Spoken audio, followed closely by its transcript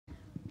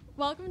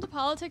Welcome to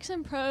Politics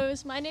and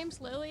Prose. My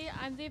name's Lily.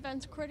 I'm the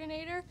events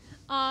coordinator.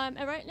 And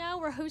right now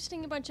we're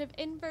hosting a bunch of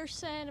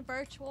in-person,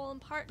 virtual,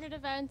 and partnered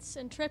events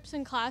and trips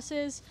and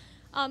classes.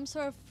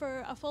 So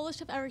for a full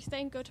list of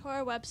everything, go to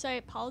our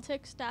website,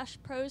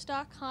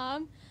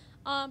 politics-prose.com.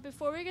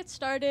 Before we get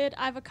started,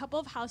 I have a couple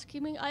of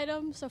housekeeping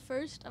items. So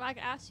first, if I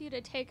could ask you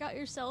to take out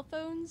your cell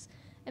phones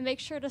and make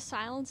sure to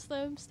silence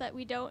them so that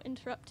we don't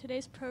interrupt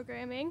today's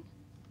programming.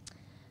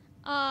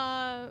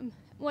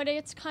 When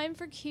it's time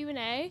for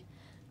Q&A,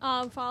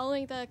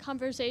 following the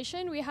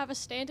conversation, we have a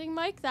standing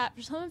mic that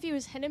for some of you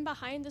is hidden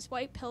behind this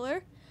white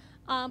pillar,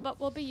 but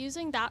we'll be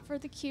using that for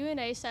the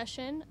Q&A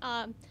session.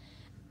 And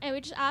we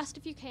just asked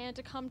if you can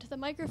to come to the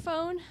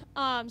microphone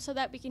so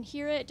that we can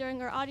hear it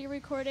during our audio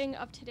recording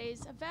of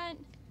today's event.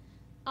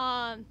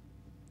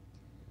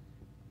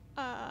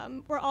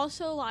 We're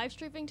also live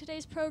streaming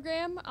today's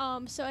program,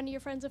 so any of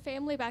your friends and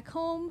family back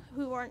home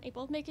who aren't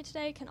able to make it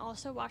today can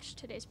also watch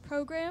today's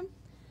program.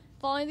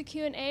 Following the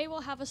Q&A,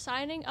 we'll have a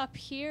signing up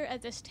here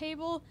at this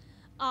table.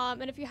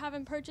 And if you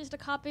haven't purchased a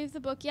copy of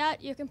the book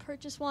yet, you can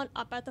purchase one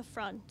up at the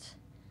front.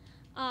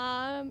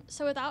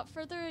 So without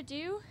further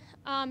ado,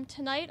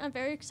 tonight I'm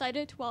very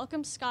excited to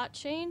welcome Scott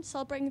Shane,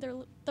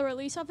 celebrating the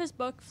release of his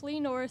book, Flee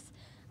North,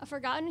 A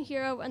Forgotten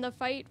Hero and the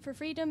Fight for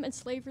Freedom in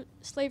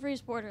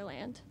Slavery's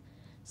Borderland.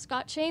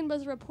 Scott Shane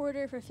was a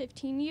reporter for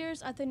 15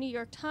 years at the New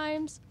York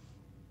Times,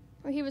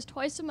 where he was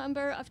twice a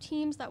member of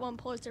teams that won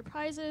Pulitzer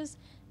Prizes,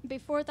 and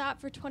before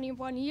that for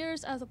 21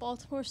 years as a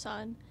Baltimore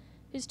Sun.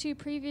 His two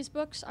previous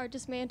books are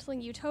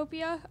Dismantling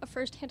Utopia, a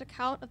first-hand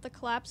account of the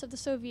collapse of the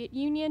Soviet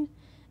Union,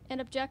 and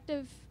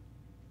Objective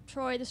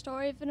Troy, the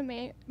story of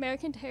an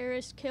American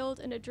terrorist killed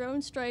in a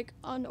drone strike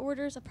on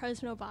orders of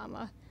President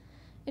Obama.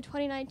 In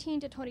 2019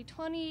 to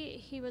 2020,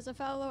 he was a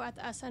fellow at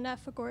the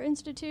SNF Gore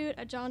Institute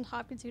at Johns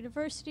Hopkins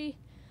University,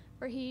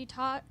 where he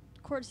taught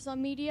courses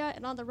on media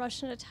and on the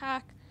Russian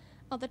attack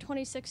on the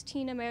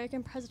 2016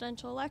 American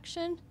presidential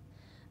election.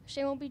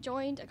 Shane will be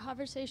joined in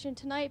conversation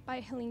tonight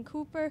by Helene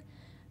Cooper,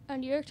 a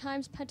New York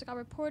Times Pentagon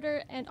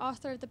reporter and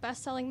author of the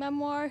best-selling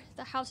memoir,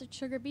 The House at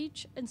Sugar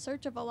Beach, In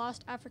Search of a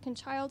Lost African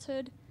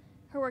Childhood.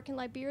 Her work in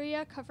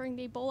Liberia covering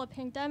the Ebola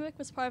pandemic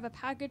was part of a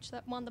package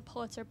that won the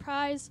Pulitzer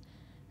Prize.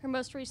 Her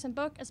most recent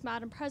book is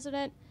Madam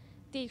President,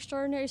 The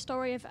Extraordinary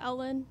Story of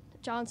Ellen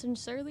Johnson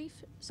Sirleaf.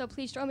 So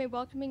please join me in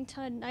welcoming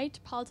tonight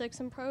to Politics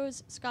and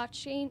Prose, Scott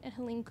Shane and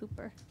Helene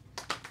Cooper.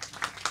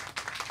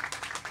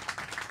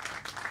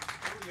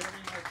 Do you have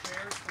any more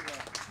chairs for the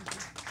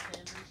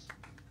standers?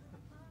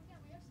 Yeah,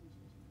 we have some chairs.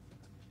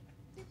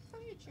 They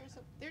put your chairs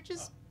up. They're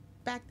just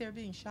back there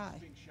being shy.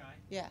 Being shy?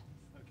 Yeah.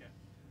 Okay.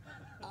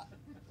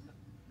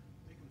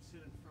 Make them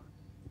sit in front.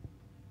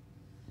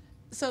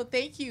 So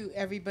thank you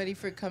everybody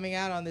for coming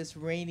out on this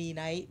rainy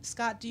night.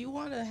 Scott, do you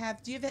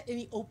have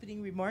any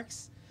opening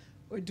remarks,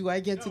 or do I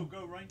get to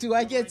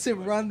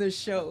run the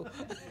show?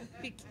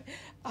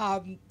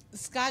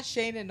 Scott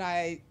Shane and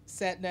I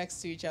sat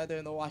next to each other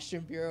in the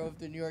Washington Bureau of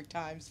the New York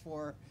Times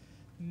for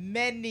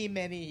many,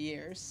 many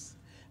years.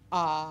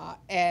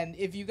 And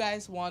if you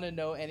guys want to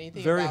know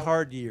anything Very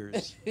hard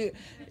years.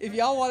 If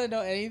y'all want to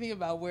know anything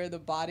about where the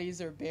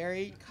bodies are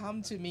buried,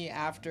 come to me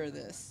after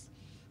this.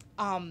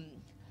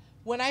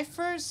 When I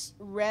first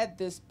read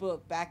this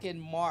book back in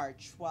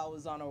March while I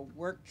was on a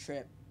work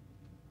trip,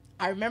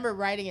 I remember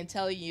writing and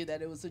telling you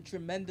that it was a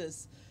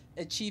tremendous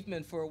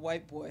achievement for a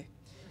white boy.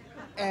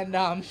 And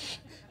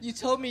you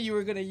told me you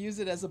were going to use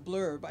it as a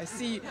blurb. I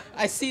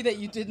see that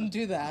you didn't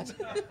do that.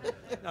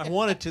 I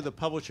wanted to. The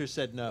publisher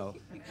said no.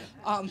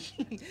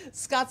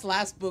 Scott's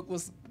last book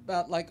was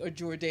about like a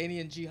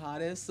Jordanian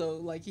jihadist, so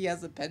like he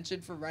has a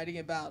penchant for writing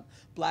about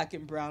black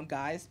and brown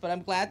guys. But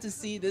I'm glad to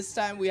see this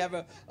time we have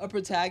a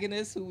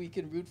protagonist who we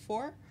can root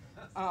for.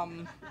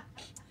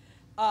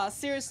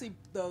 Seriously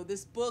though,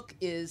 this book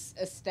is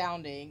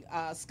astounding.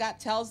 Scott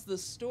tells the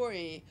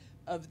story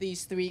of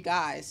these three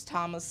guys: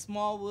 Thomas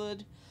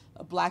Smallwood,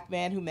 a black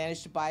man who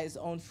managed to buy his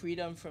own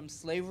freedom from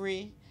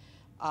slavery,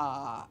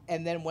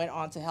 and then went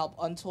on to help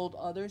untold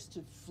others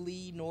to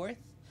flee north.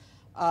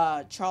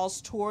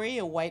 Charles Torrey,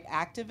 a white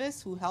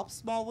activist who helped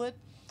Smallwood,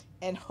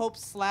 and Hope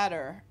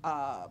Slatter,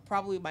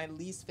 probably my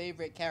least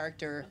favorite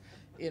character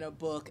in a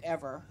book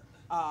ever,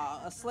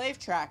 a slave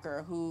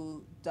tracker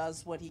who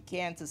does what he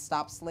can to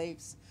stop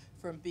slaves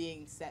from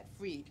being set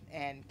free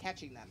and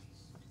catching them.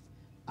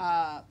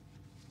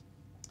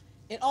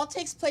 It all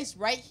takes place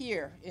right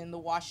here in the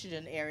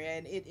Washington area,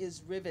 and it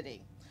is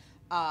riveting.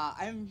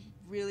 I'm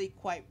really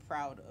quite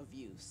proud of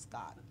you,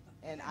 Scott,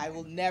 and I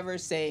will never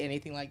say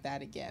anything like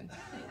that again.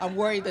 I'm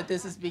worried that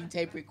this is being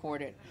tape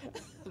recorded.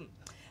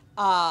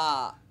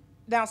 Now,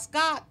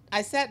 Scott,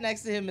 I sat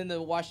next to him in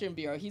the Washington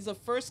Bureau. He's a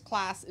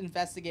first-class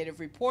investigative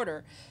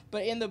reporter,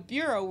 but in the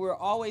Bureau, we're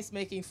always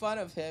making fun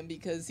of him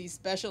because he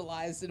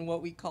specialized in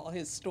what we call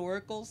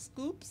historical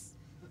scoops.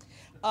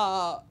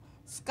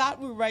 Scott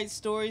would write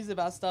stories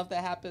about stuff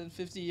that happened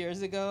 50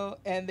 years ago,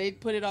 and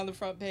they'd put it on the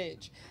front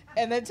page,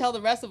 and then tell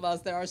the rest of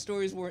us that our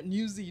stories weren't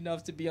newsy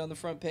enough to be on the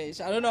front page.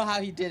 I don't know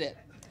how he did it.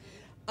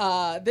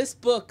 This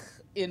book,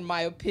 in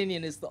my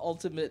opinion, is the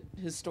ultimate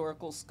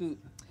historical scoop.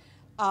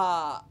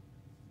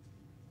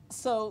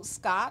 So,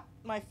 Scott,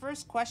 my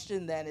first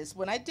question then is,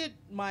 when I did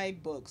my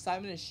book,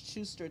 Simon &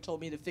 Schuster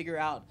told me to figure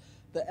out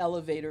the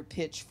elevator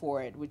pitch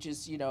for it, which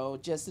is,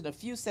 just in a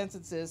few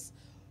sentences,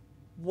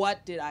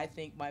 what did I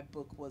think my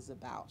book was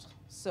about?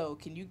 So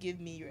can you give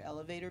me your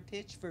elevator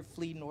pitch for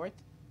Flee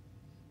North?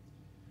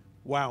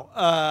 Wow.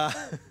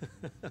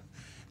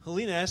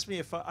 Helene asked me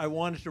if I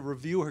wanted to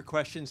review her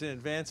questions in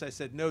advance. I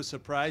said, no,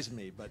 surprise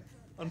me. But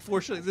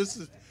unfortunately,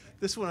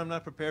 this one I'm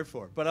not prepared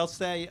for. But I'll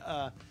say,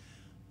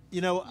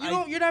 you're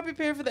not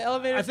prepared for the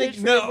elevator I think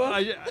pitch for your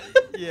book?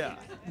 yeah,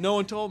 no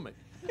one told me.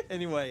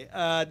 Anyway,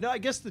 no, I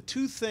guess the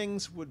two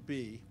things would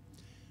be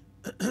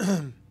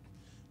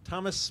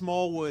Thomas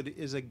Smallwood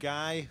is a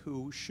guy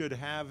who should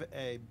have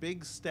a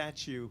big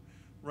statue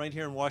right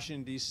here in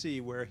Washington,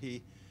 D.C., where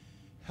he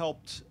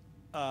helped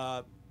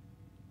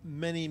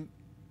many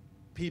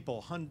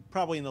people,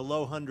 probably in the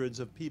low hundreds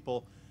of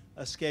people,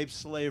 escape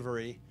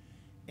slavery,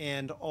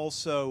 and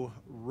also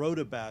wrote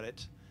about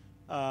it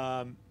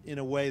in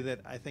a way that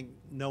I think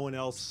no one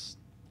else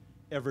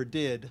ever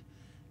did.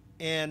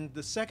 And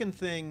the second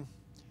thing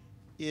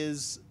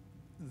is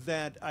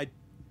that I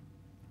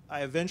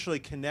eventually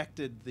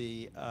connected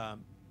the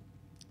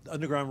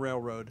Underground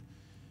Railroad,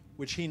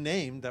 which he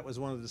named, that was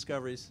one of the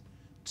discoveries,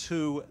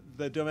 to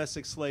the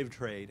domestic slave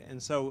trade.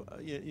 And so,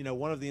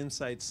 one of the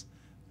insights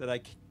that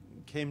I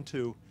came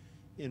to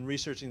in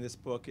researching this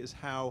book is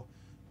how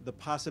the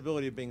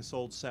possibility of being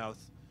sold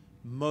south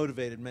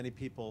motivated many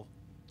people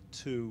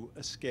to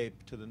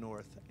escape to the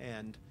north.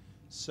 And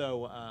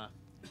so,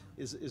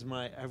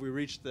 have we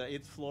reached the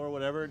 8th floor or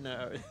whatever?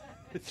 No,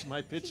 it's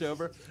my pitch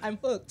over. I'm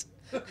hooked.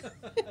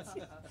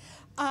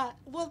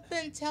 Well,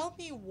 then tell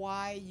me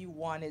why you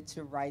wanted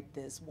to write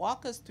this.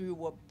 Walk us through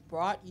what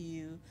brought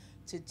you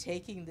to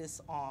taking this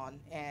on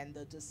and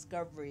the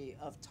discovery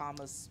of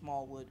Thomas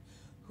Smallwood,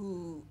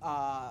 who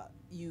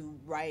you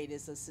write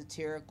is a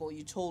satirical.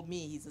 You told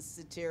me he's a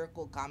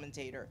satirical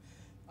commentator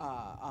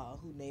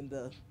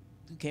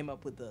who came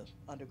up with the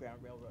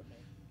Underground Railroad name.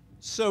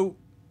 So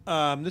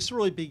this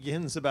really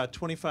begins about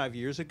 25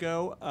 years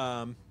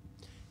ago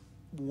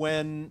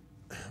when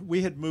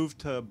we had moved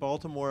to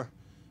Baltimore,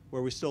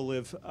 where we still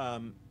live,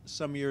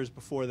 some years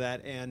before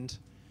that, and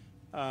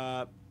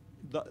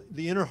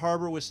the Inner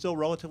Harbor was still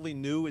relatively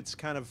new. It's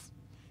kind of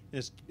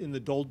in the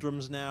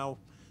doldrums now,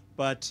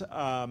 but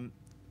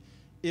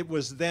it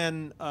was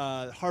then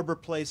Harbor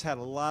Place had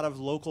a lot of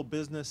local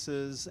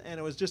businesses, and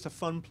it was just a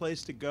fun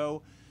place to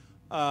go.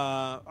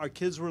 Our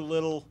kids were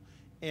little,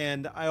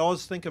 and I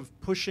always think of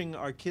pushing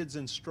our kids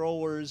in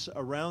strollers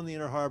around the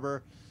Inner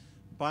Harbor,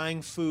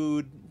 buying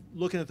food,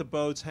 looking at the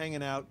boats,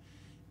 hanging out.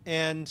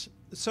 And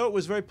so it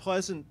was a very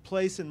pleasant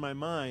place in my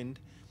mind.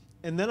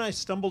 And then I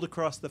stumbled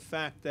across the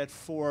fact that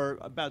for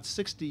about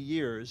 60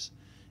 years,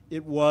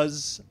 it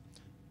was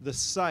the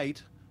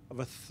site of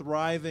a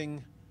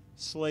thriving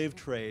slave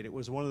trade. It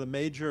was one of the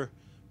major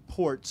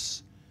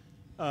ports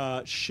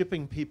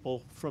shipping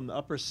people from the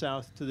upper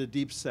South to the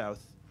deep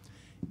South.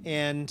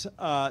 And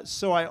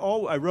so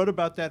I wrote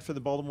about that for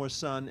the Baltimore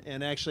Sun,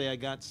 and actually I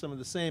got some of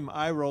the same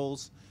eye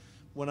rolls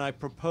when I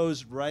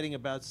proposed writing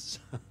about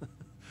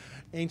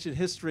ancient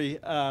history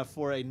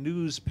for a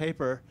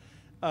newspaper,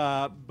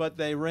 but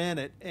they ran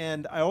it.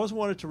 And I always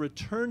wanted to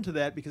return to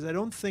that because I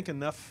don't think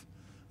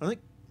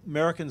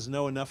Americans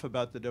know enough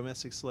about the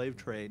domestic slave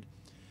trade.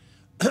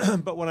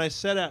 But when I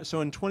set out,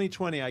 so in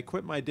 2020, I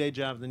quit my day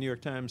job at the New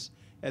York Times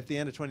at the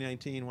end of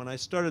 2019. When I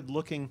started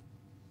looking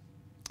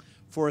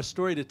for a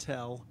story to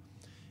tell,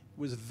 it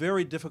was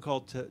very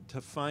difficult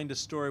to find a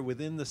story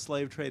within the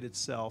slave trade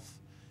itself,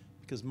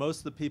 because most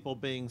of the people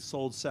being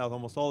sold south,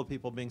 almost all the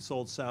people being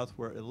sold south,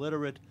 were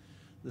illiterate.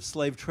 The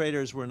slave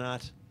traders were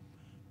not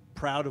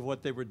proud of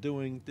what they were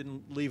doing,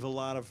 didn't leave a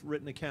lot of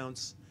written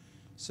accounts.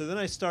 So then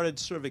I started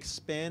sort of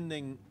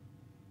expanding,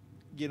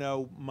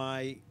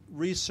 my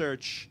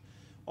research,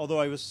 although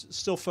I was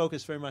still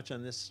focused very much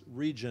on this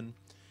region.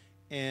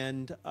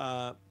 And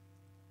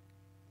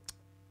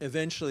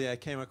eventually I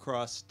came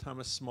across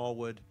Thomas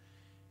Smallwood,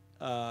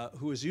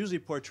 who was usually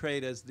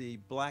portrayed as the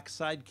black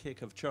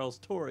sidekick of Charles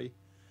Torrey.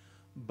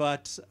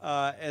 But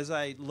as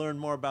I learned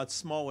more about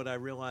Smallwood, I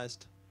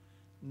realized,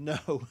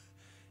 no,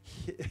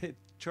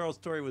 Charles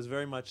Torrey was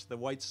very much the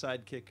white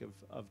sidekick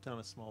of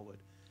Thomas Smallwood.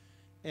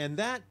 And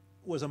that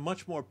was a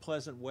much more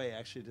pleasant way,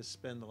 actually, to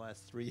spend the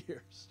last 3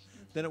 years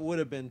than it would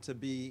have been to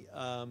be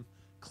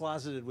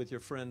closeted with your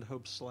friend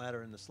Hope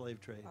Slatter in the slave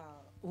trade.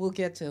 We'll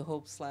get to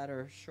Hope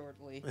Slatter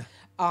shortly.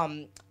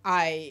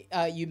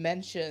 You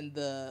mentioned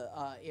the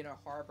Inner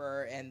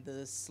Harbor and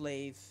the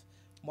slave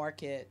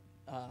market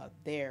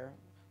there.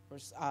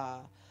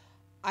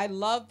 I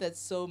love that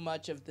so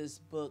much of this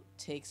book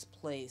takes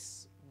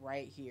place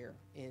right here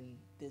in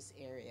this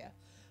area.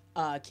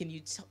 Can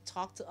you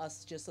talk to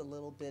us just a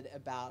little bit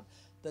about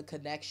the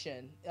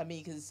connection? I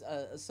mean, because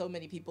so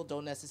many people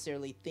don't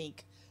necessarily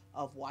think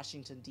of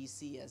Washington,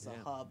 D.C. as a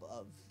hub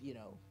of,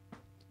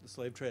 the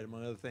slave trade,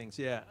 among other things.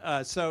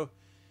 So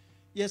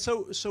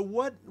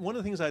one of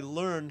the things I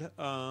learned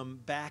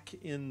back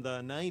in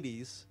the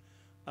 90s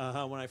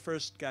when I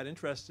first got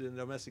interested in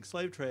the domestic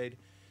slave trade,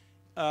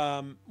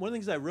 one of the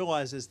things I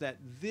realized is that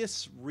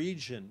this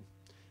region,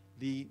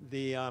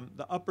 the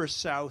upper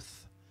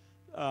South,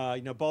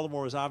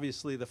 Baltimore was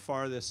obviously the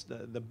farthest,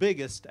 the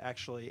biggest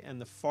actually,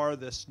 and the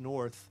farthest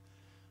north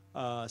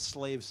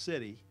slave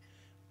city.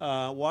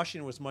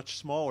 Washington was much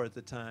smaller at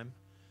the time,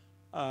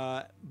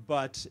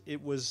 but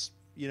it was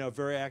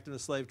very active in the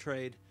slave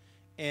trade.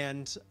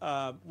 And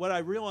what I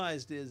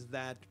realized is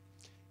that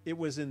it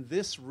was in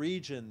this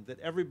region that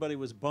everybody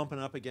was bumping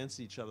up against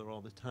each other all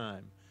the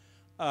time.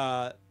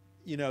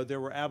 There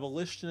were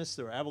abolitionists,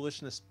 there were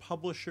abolitionist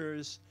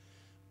publishers,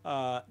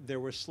 there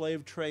were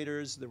slave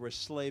traders, there were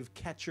slave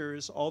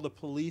catchers. All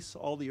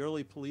the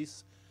early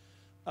police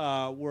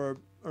were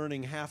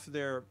earning half of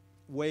their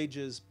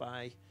wages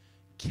by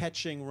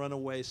catching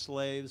runaway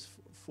slaves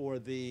for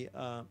the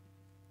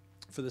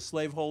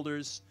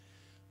slaveholders,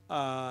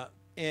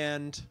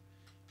 and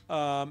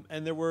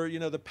there were,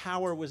 the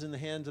power was in the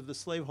hands of the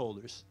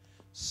slaveholders.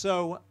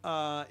 So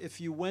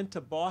if you went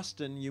to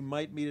Boston, you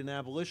might meet an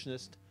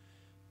abolitionist,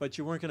 but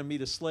you weren't going to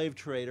meet a slave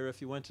trader. If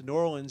you went to New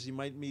Orleans, you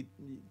might meet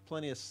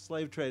plenty of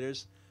slave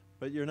traders,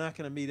 but you're not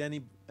going to meet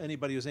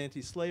anybody who's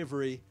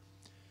anti-slavery,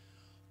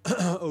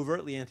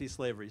 overtly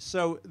anti-slavery.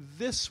 So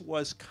this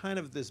was kind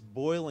of this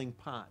boiling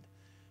pot.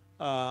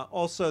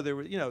 Also, they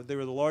were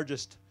the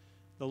largest.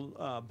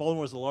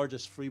 Baltimore was the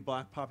largest free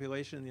black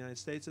population in the United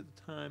States at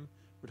the time.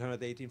 We're talking about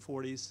the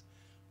 1840s.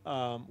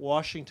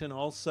 Washington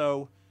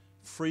also,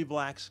 free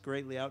blacks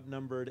greatly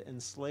outnumbered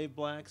enslaved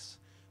blacks,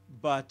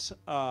 but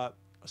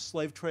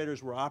slave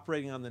traders were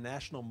operating on the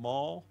National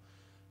Mall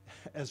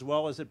as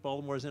well as at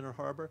Baltimore's Inner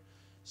Harbor.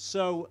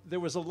 So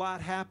there was a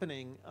lot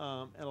happening,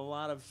 and a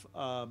lot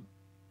of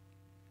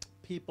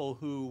people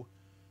who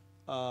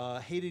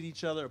hated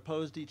each other,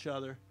 opposed each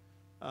other,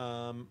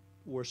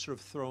 were sort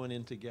of thrown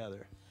in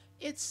together.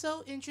 It's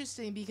so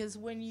interesting because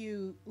when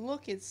you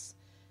look at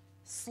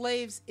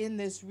slaves in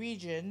this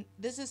region,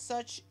 this is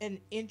such an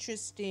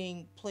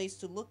interesting place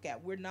to look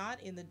at. We're not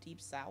in the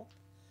Deep South.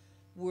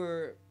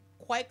 We're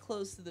quite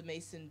close to the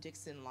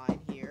Mason-Dixon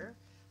line here.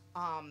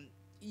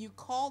 You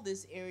call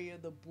this area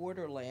the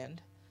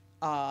borderland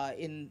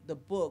in the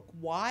book.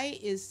 What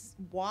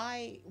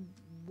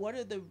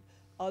are the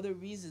other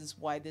reasons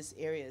why this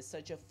area is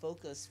such a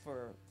focus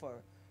for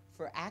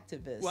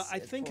activists? Well,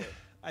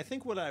 I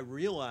think what I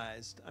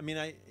realized,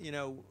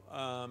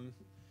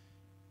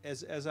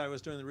 as I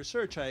was doing the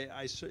research,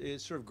 I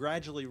sort of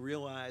gradually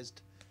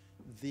realized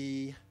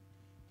the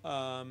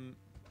kind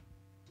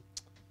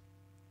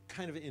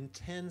of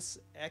intense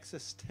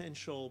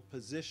existential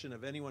position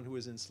of anyone who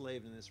was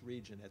enslaved in this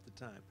region at the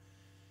time.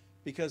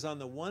 Because on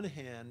the one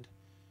hand,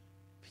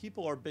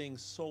 people are being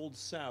sold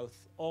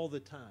south all the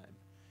time.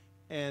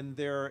 And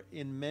they're,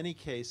 in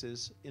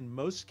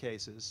most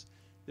cases,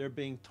 they're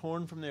being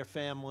torn from their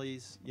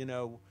families,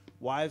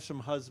 wives from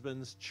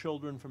husbands,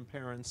 children from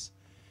parents,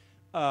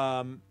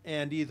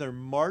 and either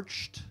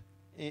marched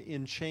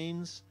in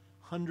chains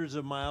hundreds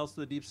of miles to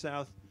the Deep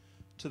South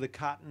to the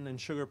cotton and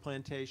sugar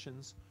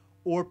plantations,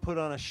 or put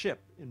on a ship.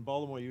 In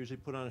Baltimore, you usually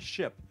put on a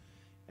ship,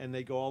 and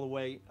they go all the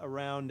way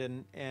around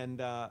and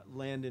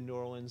land in New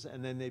Orleans,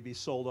 and then they'd be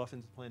sold off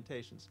into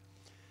plantations.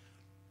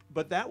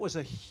 But that was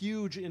a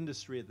huge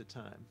industry at the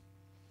time.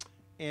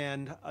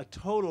 And a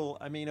total,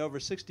 over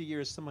 60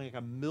 years, something like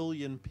 1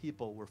 million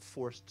people were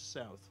forced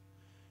south.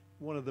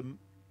 One of the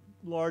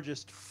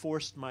largest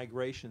forced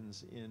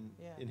migrations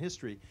in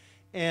history.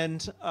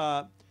 And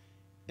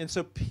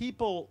so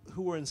people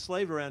who were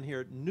enslaved around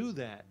here knew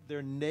that.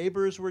 Their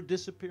neighbors were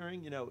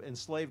disappearing,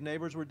 enslaved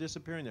neighbors were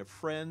disappearing, their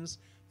friends,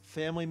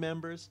 family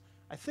members.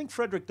 I think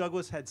Frederick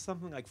Douglass had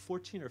something like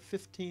 14 or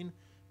 15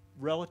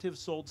 relatives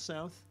sold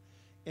south,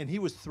 and he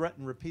was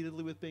threatened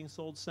repeatedly with being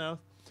sold south.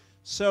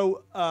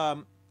 So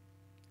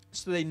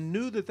they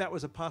knew that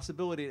was a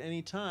possibility at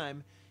any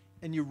time,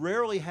 and you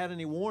rarely had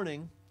any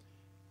warning.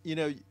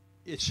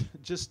 It's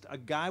just a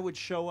guy would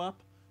show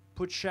up,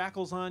 put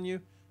shackles on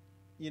you,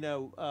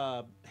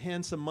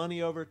 hand some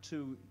money over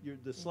to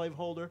the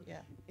slaveholder,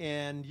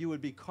 and you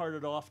would be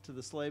carted off to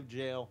the slave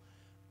jail,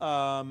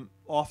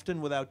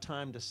 often without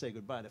time to say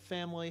goodbye to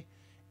family,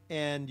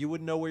 and you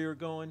wouldn't know where you were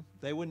going.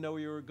 They wouldn't know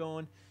where you were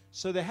going.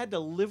 So they had to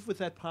live with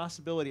that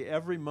possibility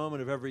every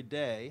moment of every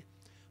day.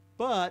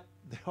 But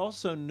they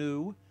also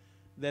knew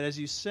that, as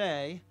you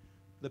say,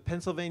 the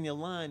Pennsylvania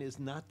line is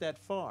not that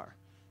far.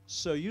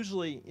 So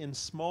usually in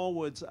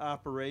Smallwood's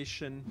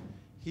operation,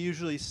 he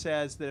usually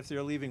says that if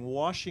they're leaving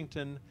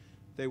Washington,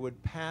 they would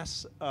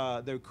cross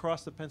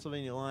the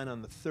Pennsylvania line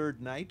on the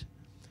third night.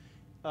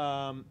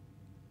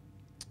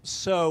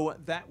 So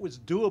that was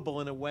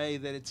doable in a way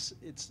that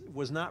it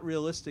was not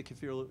realistic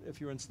if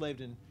you're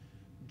enslaved in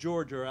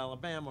Georgia or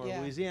Alabama or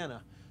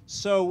Louisiana.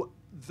 So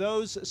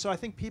I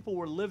think people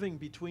were living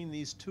between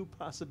these two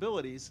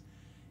possibilities.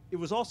 It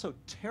was also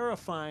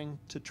terrifying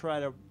to try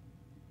to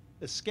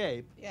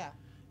escape. Yeah.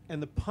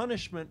 And the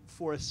punishment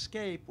for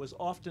escape was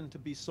often to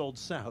be sold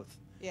south.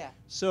 Yeah.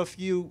 So if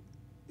you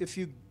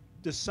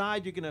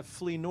decide you're going to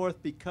flee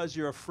north because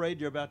you're afraid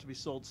you're about to be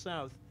sold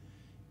south,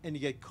 and you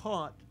get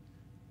caught,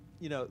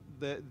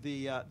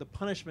 the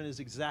punishment is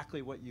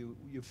exactly what you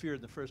feared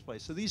in the first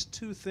place. So these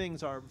two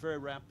things are very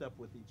wrapped up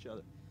with each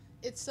other.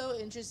 It's so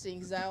interesting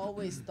because I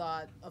always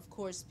thought, of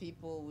course,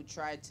 people would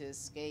try to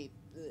escape,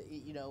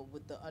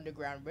 with the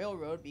Underground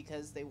Railroad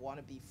because they want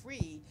to be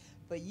free.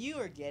 But you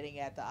are getting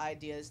at the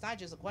idea. It's not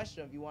just a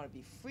question of you want to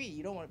be free.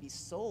 You don't want to be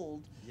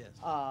sold Yes.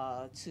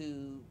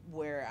 to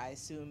where I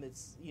assume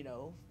it's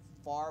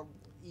far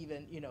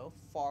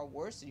far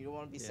worse, and you don't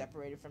want to be Yeah.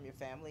 separated from your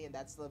family, and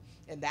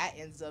that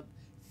ends up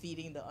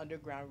feeding the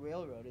Underground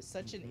Railroad. It's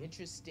such an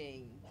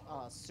interesting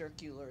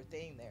circular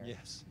thing there.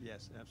 Yes,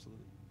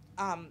 absolutely.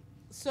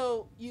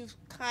 So you've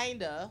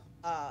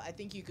I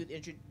think you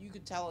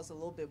could tell us a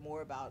little bit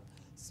more about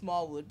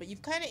Smallwood, but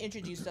you've kind of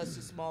introduced us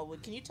to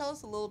Smallwood. Can you tell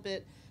us a little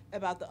bit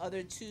about the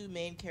other two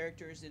main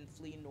characters in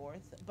Flee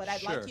North? But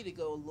I'd like Sure. you to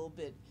go a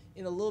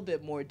little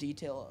bit more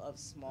detail of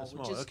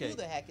Smallwood. Just okay. who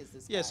the heck is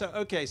this guy?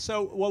 Yeah.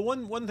 So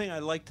one thing I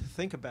like to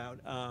think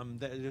about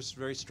that is just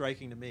very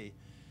striking to me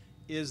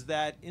is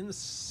that in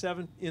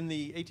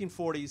the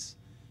 1840s,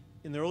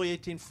 in the early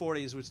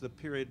 1840s, which is the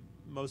period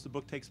most of the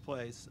book takes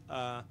place,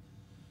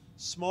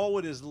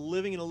 Smallwood is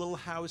living in a little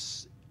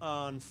house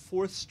on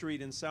 4th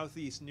Street in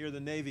Southeast near the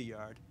Navy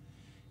Yard.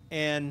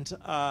 And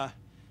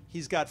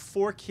he's got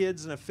 4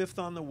 kids and a 5th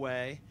on the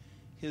way.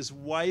 His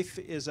wife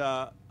is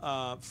a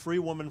free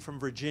woman from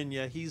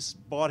Virginia. He's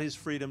bought his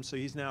freedom, so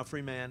he's now a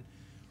free man.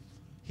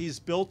 He's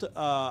built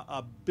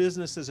a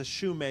business as a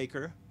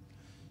shoemaker.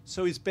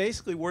 So he's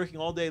basically working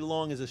all day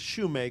long as a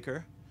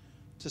shoemaker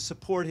to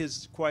support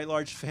his quite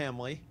large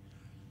family.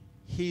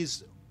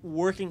 He's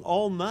working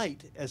all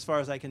night, as far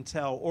as I can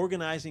tell,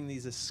 organizing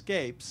these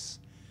escapes,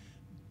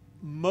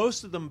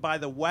 most of them by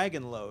the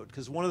wagon load,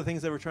 because one of the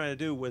things they were trying to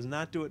do was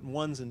not do it in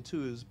ones and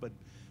twos, but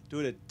do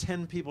it at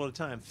 10 people at a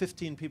time,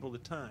 15 people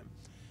at a time.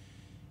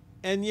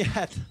 And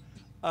yet,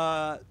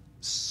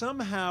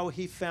 somehow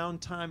he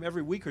found time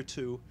every week or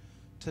two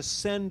to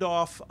send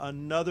off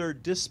another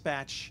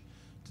dispatch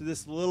to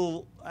this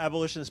little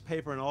abolitionist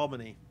paper in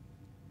Albany,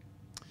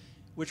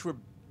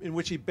 in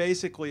which he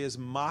basically is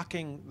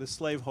mocking the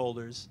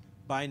slaveholders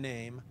by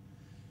name,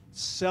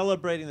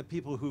 celebrating the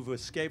people who've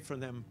escaped from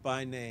them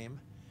by name,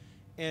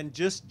 and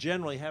just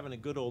generally having a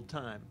good old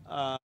time.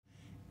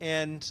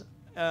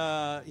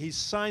 He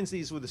signs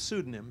these with a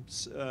pseudonym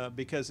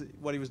because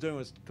what he was doing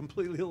was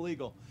completely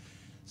illegal.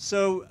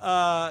 So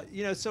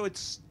so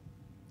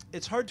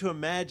it's hard to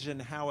imagine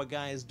how a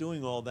guy is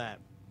doing all that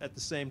at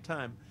the same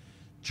time.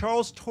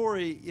 Charles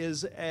Torrey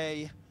is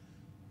a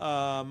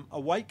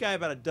white guy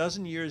about a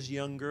dozen years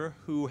younger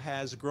who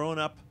has grown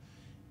up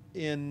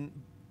in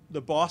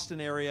the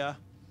Boston area,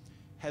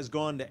 has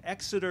gone to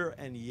Exeter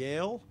and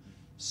Yale.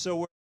 So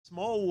where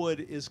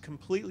Smallwood is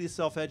completely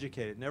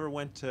self-educated, never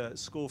went to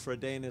school for a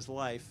day in his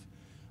life.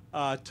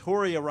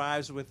 Torrey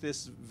arrives with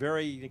this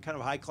very kind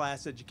of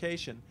high-class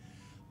education.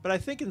 But I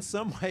think in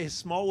some ways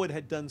Smallwood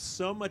had done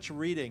so much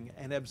reading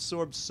and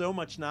absorbed so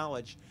much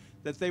knowledge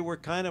that they were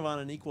kind of on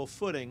an equal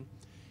footing.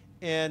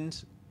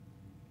 And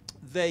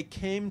they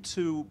came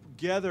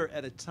together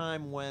at a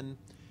time when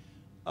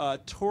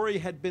Torrey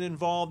had been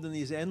involved in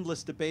these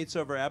endless debates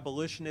over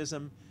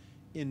abolitionism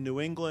in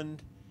New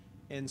England,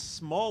 and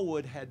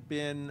Smallwood had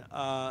been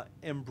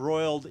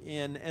embroiled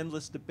in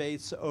endless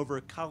debates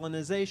over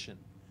colonization,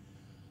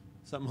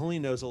 something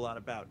Helene knows a lot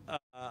about.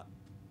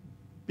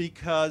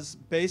 Because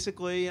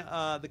basically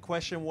the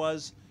question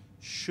was,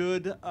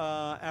 should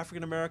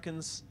African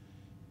Americans,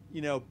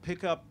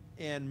 pick up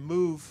and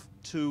move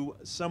to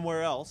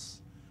somewhere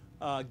else,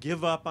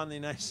 give up on the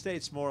United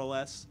States more or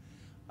less,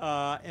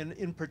 and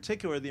in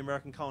particular the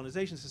American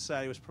Colonization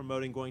Society was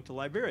promoting going to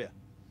Liberia.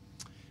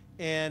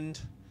 And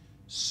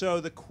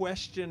so the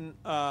question,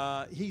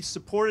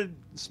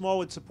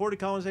 Smallwood supported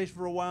colonization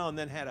for a while and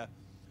then had a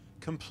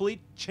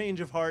complete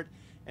change of heart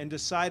and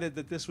decided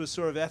that this was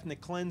sort of ethnic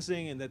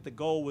cleansing and that the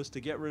goal was to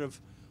get rid of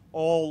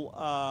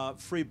all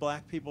free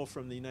black people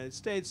from the United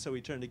States, so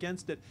he turned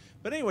against it.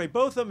 But anyway,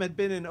 both of them had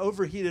been in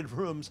overheated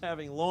rooms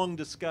having long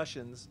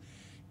discussions.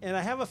 And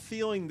I have a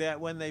feeling that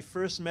when they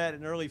first met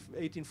in early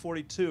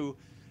 1842,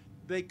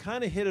 they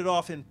kind of hit it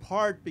off in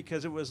part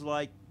because it was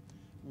like,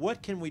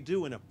 what can we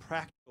do in a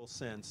practical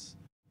sense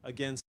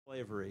against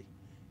slavery?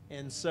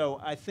 And so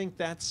I think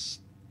that's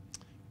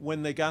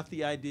when they got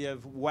the idea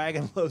of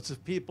wagon loads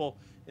of people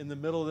in the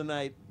middle of the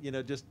night,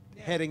 just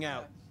heading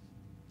out.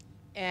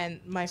 And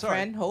my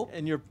friend Hope.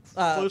 And your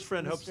close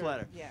friend Hope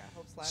Slatter. Yeah,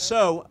 Hope Slatter.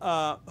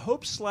 So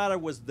Hope Slatter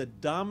was the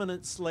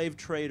dominant slave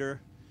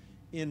trader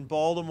in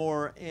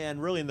Baltimore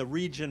and really in the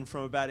region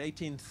from about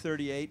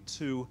 1838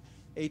 to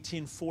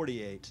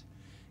 1848.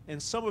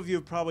 And some of you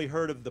have probably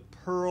heard of the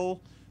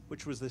Pearl,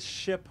 which was the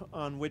ship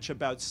on which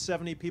about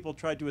 70 people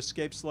tried to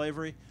escape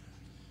slavery.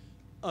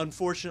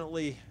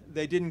 Unfortunately,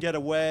 they didn't get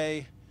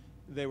away.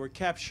 They were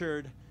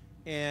captured,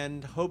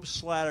 and Hope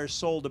Slatter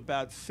sold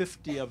about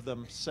 50 of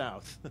them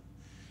south.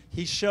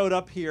 He showed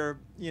up here,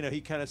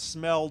 he kind of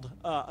smelled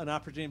an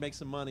opportunity to make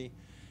some money,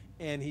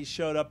 and he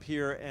showed up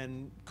here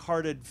and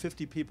carted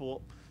 50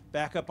 people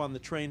back up on the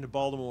train to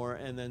Baltimore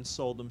and then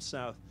sold them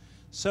south.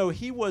 So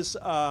he was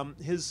for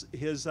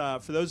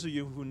those of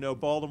you who know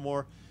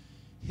Baltimore,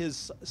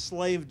 his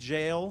slave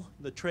jail.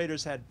 The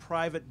traders had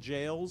private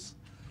jails,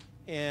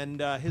 and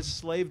his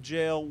slave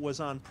jail was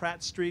on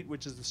Pratt Street,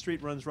 which is the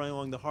street runs right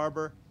along the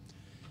harbor,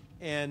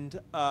 and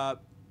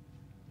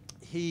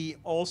he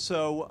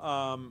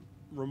also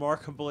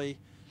remarkably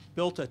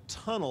built a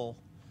tunnel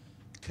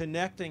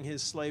connecting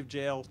his slave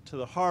jail to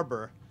the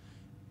harbor.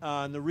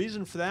 And the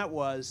reason for that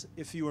was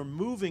if you were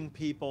moving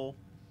people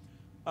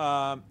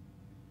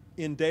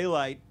in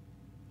daylight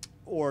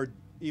or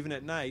even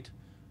at night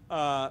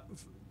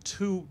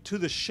to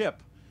the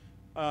ship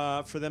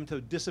for them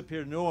to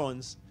disappear to New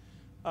Orleans,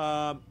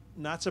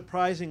 not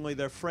surprisingly,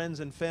 their friends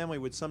and family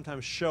would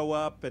sometimes show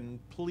up and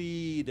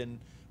plead and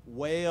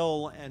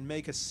wail and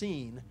make a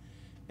scene.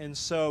 And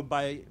so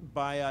by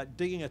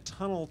digging a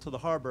tunnel to the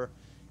harbor,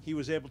 he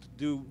was able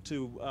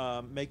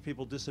to make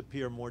people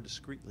disappear more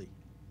discreetly.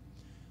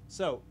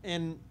 So,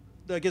 and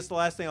I guess the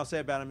last thing I'll say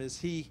about him is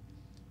he,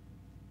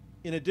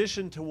 in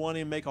addition to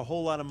wanting to make a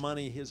whole lot of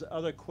money, his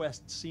other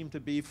quest seemed to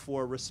be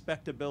for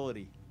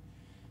respectability.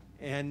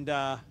 And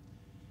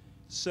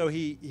so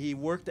he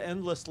worked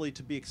endlessly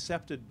to be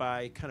accepted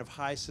by kind of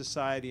high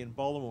society in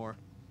Baltimore.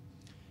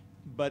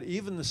 But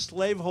even the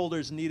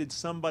slaveholders needed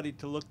somebody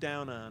to look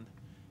down on,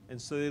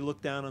 and so they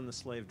looked down on the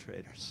slave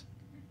traders.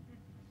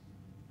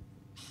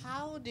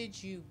 How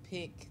did you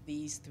pick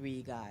these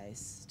three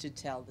guys to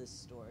tell this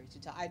story?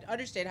 I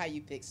understand how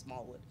you picked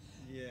Smallwood.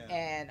 Yeah.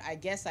 And I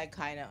guess I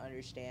kind of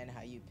understand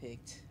how you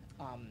picked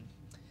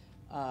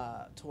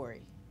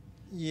Torrey.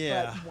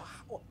 Yeah.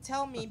 But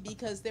tell me,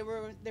 because there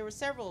were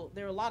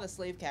a lot of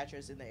slave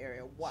catchers in the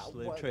area.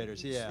 Slave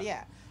traders, yeah.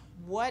 Yeah.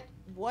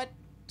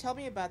 Tell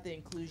me about the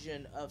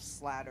inclusion of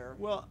Slatter.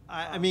 Well,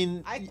 I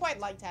mean, I quite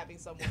liked having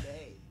someone to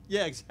hate.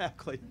 Yeah,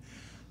 exactly.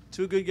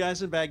 Two good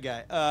guys and a bad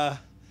guy.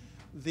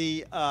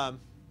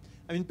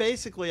 I mean,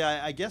 basically,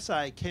 I guess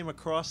I came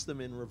across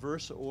them in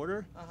reverse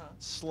order.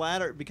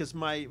 Slatter, because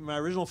my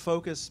original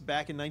focus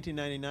back in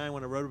 1999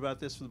 when I wrote about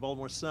this for the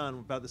Baltimore Sun,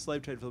 about the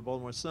slave trade for the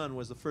Baltimore Sun,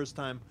 was the first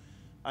time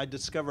I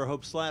discovered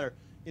Hope Slatter,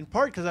 in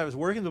part because I was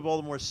working the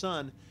Baltimore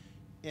Sun,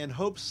 and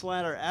Hope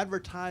Slatter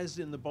advertised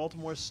in the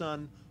Baltimore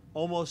Sun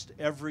almost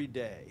every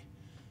day.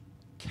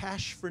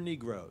 Cash for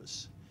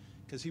Negroes,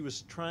 because he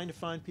was trying to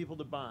find people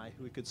to buy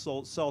who he could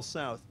sell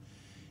south.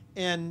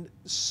 And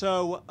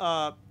so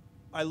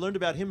I learned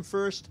about him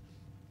first.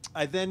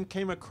 I then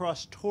came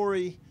across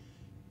Torrey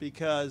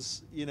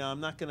because, you know, I'm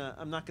not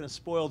gonna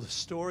spoil the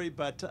story,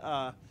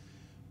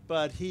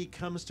 but he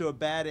comes to a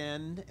bad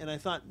end, and I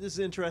thought this is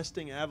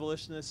interesting.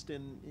 Abolitionist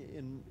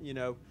in you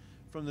know,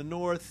 from the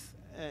north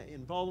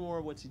in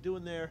Baltimore. What's he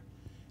doing there?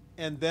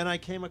 And then I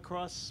came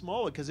across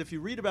Smallwood, because if you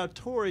read about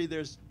Torrey,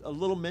 there's a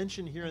little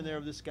mention here and there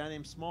of this guy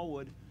named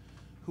Smallwood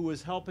who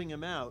was helping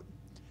him out,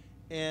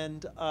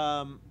 and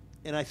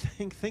I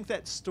think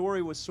that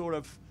story was sort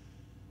of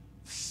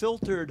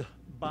filtered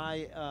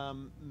by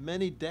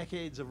many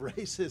decades of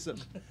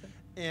racism,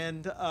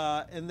 and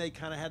they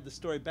kind of had the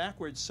story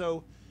backwards.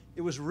 So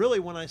it was really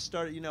when I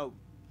started, you know,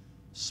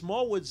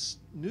 Smallwood's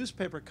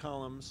newspaper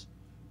columns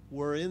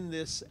were in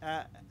this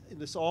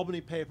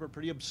Albany paper,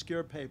 pretty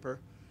obscure paper,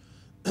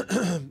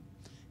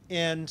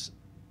 and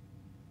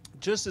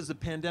just as the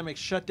pandemic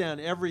shut down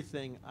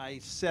everything, I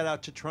set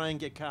out to try and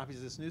get copies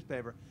of this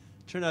newspaper.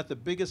 Turned out the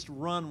biggest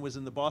run was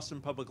in the Boston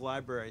Public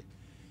Library,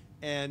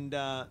 and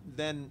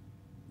then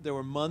there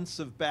were months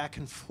of back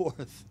and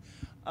forth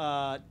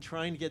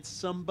trying to get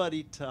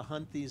somebody to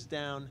hunt these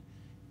down,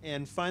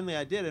 and finally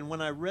I did. And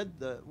when I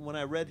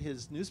read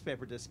his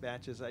newspaper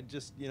dispatches, I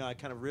just, you know, I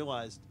kind of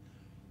realized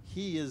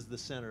he is the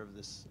center of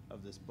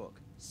this book.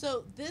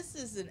 So this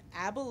is an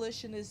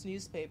abolitionist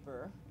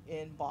newspaper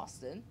in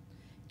Boston,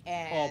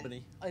 and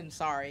Albany. I'm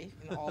sorry,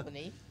 in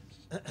Albany.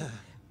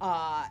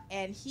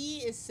 And he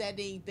is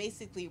sending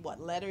basically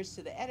letters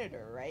to the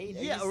editor, right?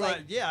 Yeah, right.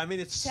 Like, yeah, I mean,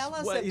 it's tell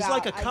us he's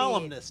like a about,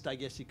 columnist, I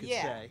guess you could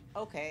yeah, say.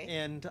 Okay.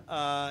 And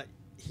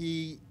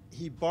he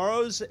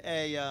borrows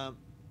a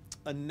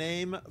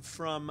name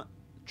from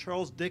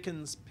Charles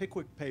Dickens'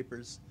 Pickwick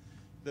Papers,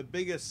 the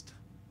biggest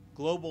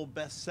global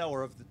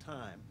bestseller of the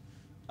time,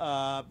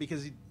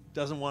 because he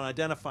doesn't want to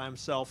identify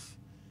himself,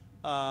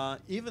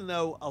 even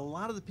though a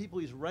lot of the people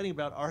he's writing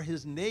about are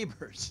his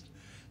neighbors.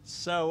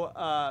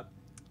 So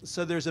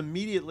there's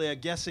immediately a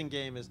guessing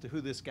game as to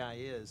who this guy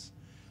is.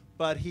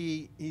 But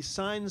he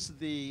signs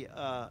the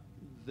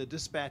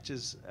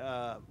dispatches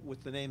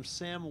with the name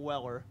Sam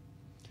Weller,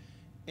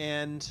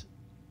 and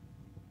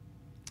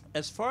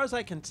as far as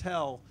I can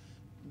tell,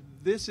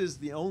 this is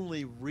the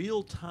only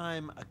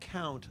real-time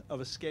account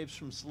of escapes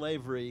from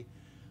slavery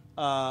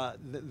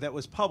that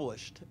was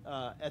published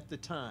at the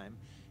time.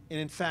 And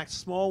in fact,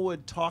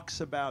 Smallwood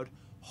talks about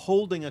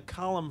holding a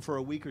column for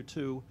a week or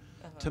two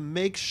to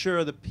make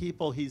sure the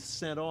people he's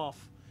sent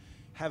off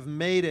have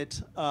made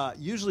it,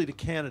 usually to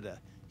Canada.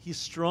 He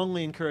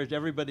strongly encouraged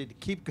everybody to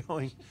keep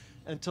going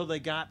until they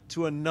got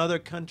to another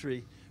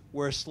country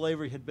where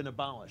slavery had been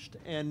abolished.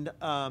 And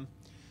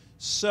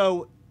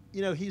so,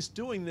 you know, he's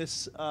doing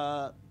this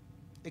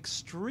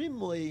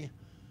extremely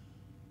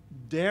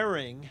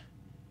daring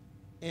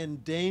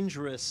and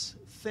dangerous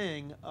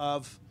thing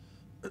of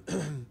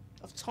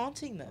Of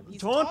taunting them.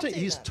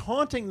 He's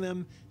taunting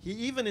them. He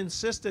even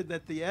insisted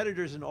that the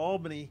editors in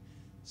Albany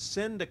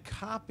send a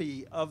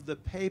copy of the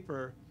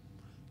paper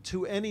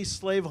to any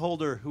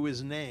slaveholder who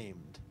is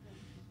named.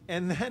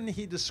 And then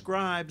he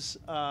describes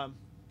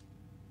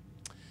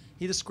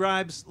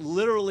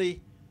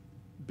literally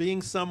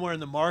being somewhere in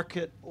the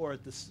market or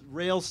at the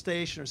rail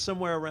station or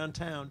somewhere around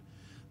town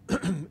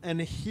and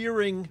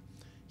hearing,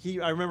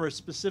 I remember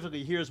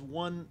specifically, here's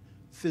one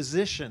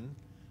physician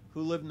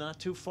who lived not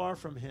too far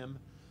from him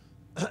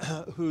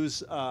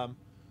whose,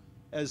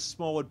 as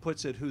Smallwood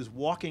puts it, whose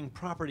walking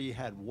property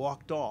had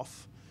walked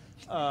off,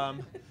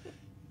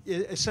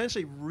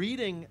 essentially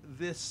reading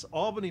this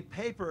Albany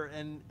paper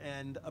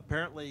and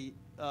apparently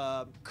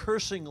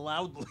cursing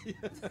loudly.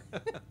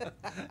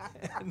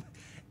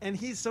 and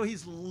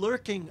he's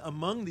lurking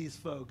among these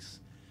folks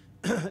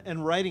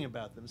and writing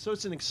about them. So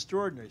it's an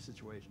extraordinary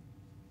situation.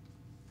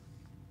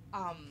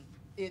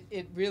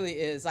 It really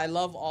is. I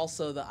love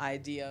also the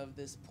idea of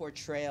this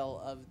portrayal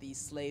of the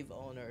slave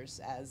owners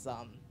as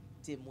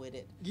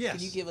dim-witted. Yes.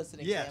 Can you give us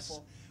an Yes.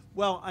 example?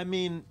 Well, I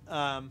mean,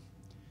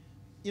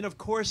 of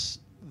course,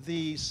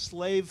 the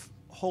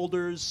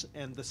slaveholders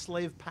and the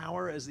slave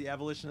power, as the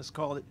abolitionists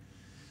called it,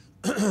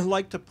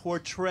 like to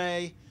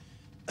portray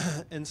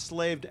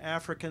enslaved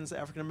African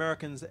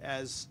Americans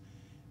as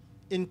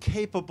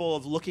incapable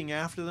of looking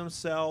after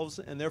themselves,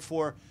 and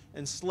therefore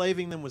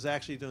enslaving them was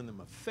actually doing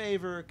them a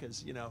favor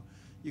because,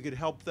 you could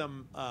help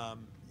them,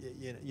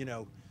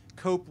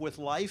 cope with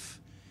life.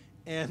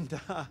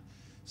 And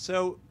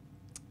so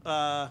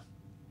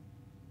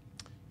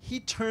he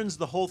turns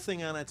the whole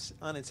thing on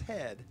its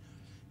head.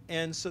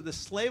 And so the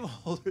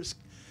slaveholders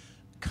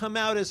come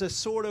out as a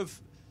sort of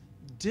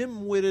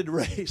dim-witted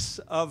race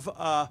of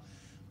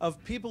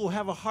people who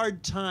have a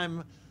hard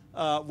time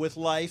with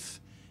life,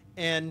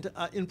 and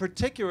in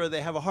particular,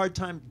 they have a hard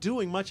time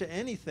doing much of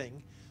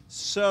anything.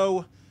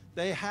 So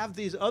they have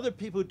these other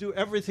people who do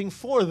everything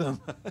for them.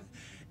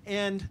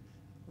 And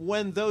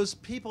when those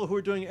people who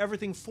are doing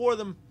everything for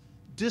them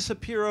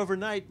disappear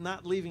overnight,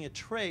 not leaving a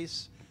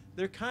trace,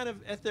 they're kind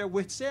of at their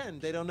wits'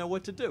 end. They don't know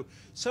what to do.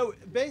 So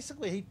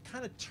basically, he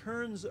kind of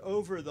turns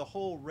over the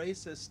whole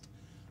racist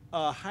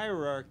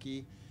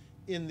hierarchy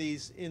in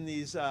these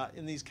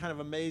kind of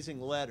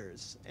amazing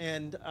letters.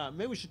 And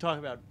maybe we should talk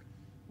about.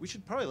 We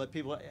should probably let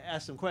people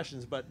ask some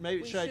questions, but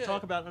maybe should I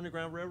talk about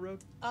Underground Railroad?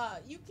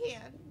 You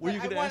can. Were you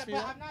going to ask me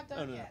but that? I'm not done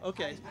Oh, no, yet. no.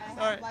 Okay. I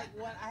have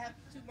I have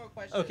 2 more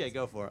questions. Okay,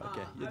 go for it. Okay,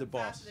 you're the I'm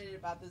boss. fascinated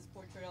about this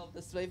portrayal of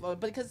the slave owner,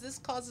 because this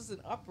causes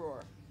an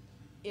uproar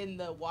in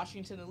the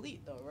Washington elite,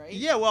 though, right?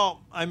 Yeah,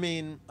 well, I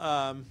mean,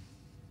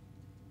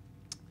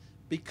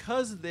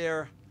 because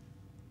they're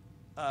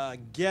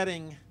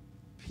getting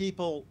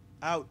people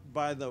out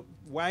by the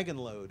wagon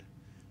load,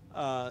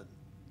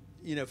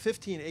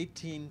 15,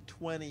 18,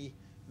 20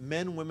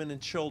 men, women,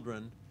 and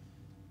children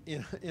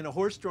in a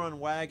horse-drawn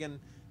wagon.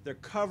 They're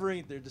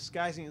covering, they're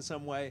disguising in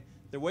some way.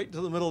 They're waiting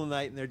till the middle of the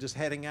night, and they're just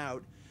heading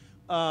out.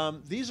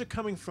 These are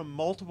coming from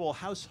multiple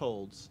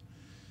households.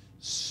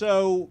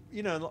 So,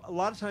 a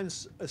lot of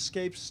times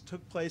escapes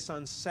took place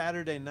on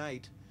Saturday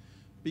night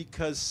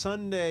because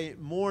Sunday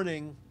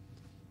morning,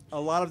 a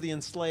lot of the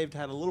enslaved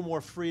had a little more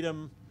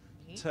freedom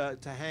to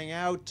hang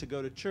out, to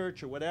go to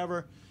church or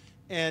whatever.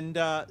 And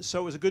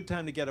so it was a good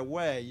time to get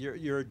away.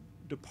 Your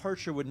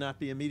departure would not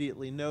be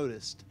immediately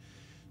noticed.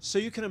 So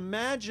you can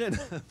imagine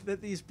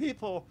that these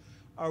people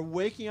are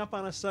waking up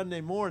on a Sunday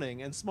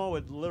morning, and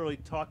Smallwood literally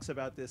talks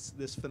about this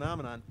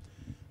phenomenon.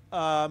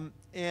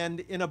 And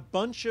in a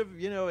bunch of,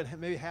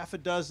 maybe half a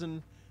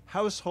dozen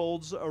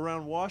households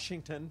around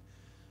Washington,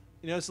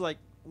 it's like,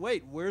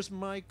 wait, where's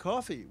my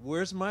coffee?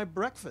 Where's my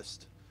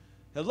breakfast?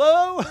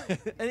 Hello?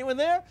 Anyone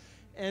there?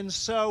 And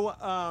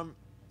so,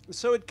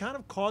 so it kind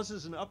of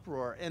causes an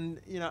uproar. And,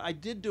 I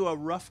did do a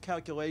rough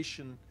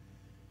calculation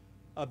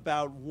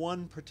about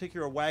one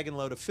particular wagon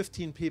load of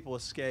 15 people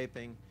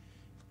escaping.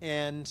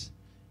 And,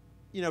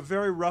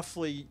 very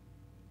roughly,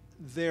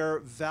 their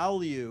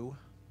value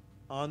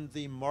on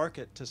the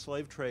market to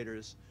slave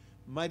traders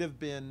might have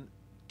been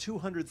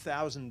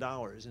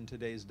 $200,000 in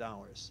today's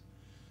dollars.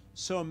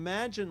 So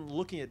imagine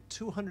looking at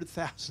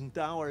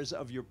 $200,000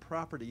 of your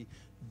property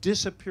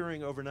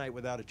disappearing overnight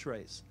without a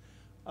trace.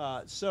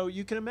 So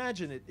you can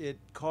imagine it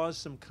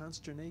caused some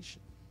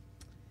consternation.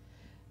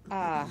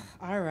 All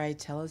right.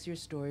 Tell us your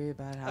story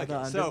about how the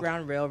Okay, so-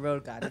 Underground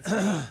Railroad got its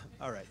name.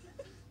 All right.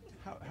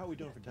 How are we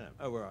doing for time?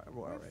 Oh, we're all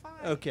We're right.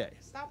 fine. Okay.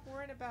 Stop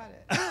worrying about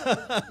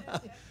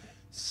it.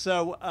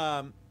 So,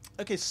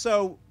 okay,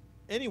 so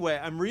anyway,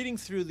 I'm reading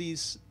through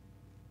these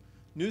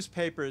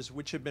newspapers,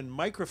 which have been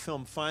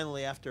microfilmed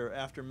finally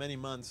after many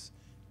months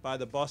by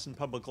the Boston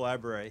Public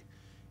Library,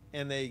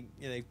 and they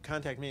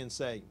contact me and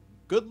say,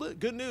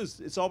 good news,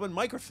 it's all been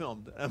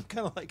microfilmed. I'm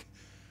kind of like,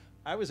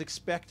 I was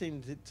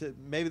expecting to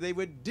maybe they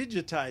would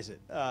digitize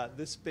it,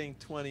 this being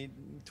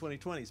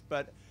 2020s,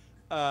 but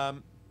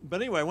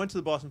anyway, I went to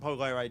the Boston Public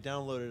Library, I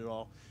downloaded it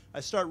all. I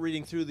start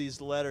reading through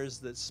these letters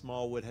that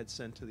Smallwood had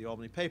sent to the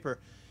Albany paper,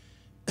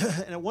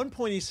 and at one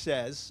point he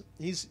says,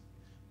 he's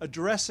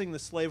addressing the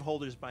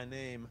slaveholders by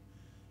name,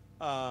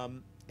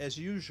 as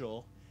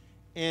usual,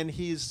 and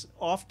he's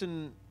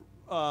often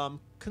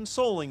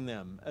consoling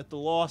them at the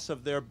loss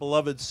of their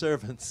beloved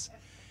servants.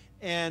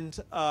 And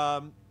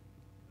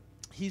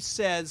he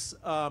says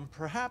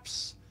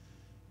perhaps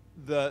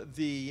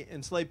the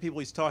enslaved people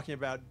he's talking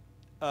about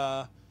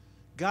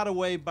got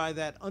away by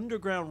that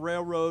underground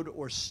railroad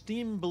or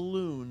steam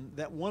balloon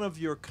that one of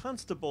your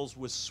constables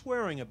was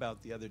swearing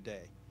about the other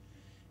day.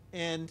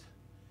 And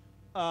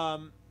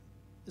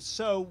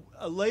so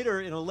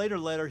later, in a later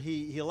letter,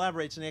 he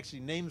elaborates and actually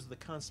names the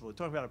constable. He's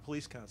talking about a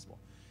police constable.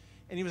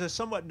 And he was a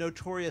somewhat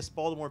notorious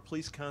Baltimore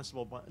police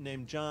constable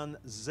named John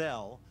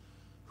Zell,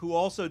 who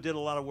also did a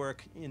lot of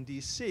work in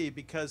D.C.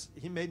 because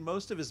he made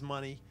most of his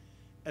money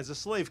as a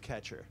slave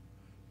catcher,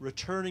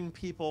 returning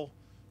people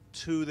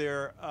to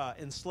their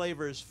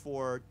enslavers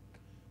for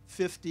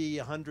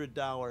 $50,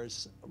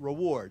 $100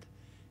 reward.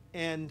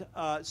 And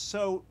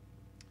so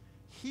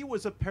he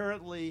was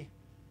apparently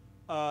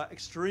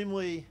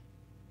extremely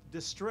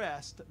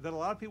distressed that a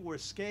lot of people were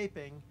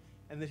escaping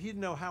and that he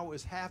didn't know how it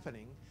was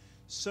happening.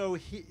 So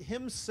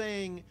him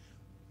saying,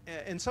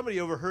 and somebody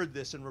overheard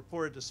this and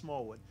reported to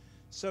Smallwood,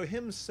 so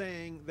him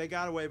saying they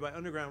got away by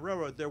Underground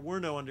Railroad, there were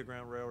no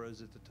Underground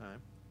Railroads at the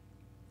time,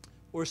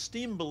 or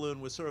steam balloon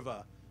was sort of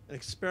an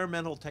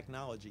experimental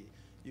technology,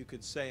 you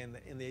could say,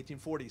 in the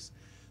 1840s.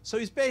 So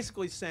he's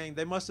basically saying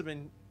they must have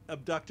been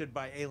abducted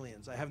by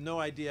aliens. I have no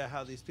idea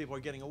how these people are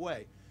getting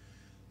away.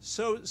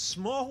 So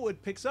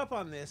Smallwood picks up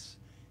on this,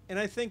 and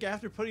I think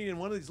after putting it in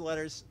one of these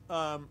letters,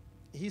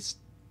 he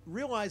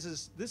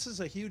realizes this is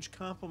a huge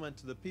compliment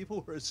to the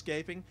people who are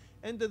escaping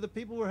and to the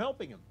people who are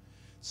helping him.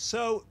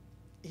 So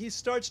he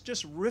starts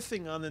just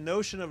riffing on the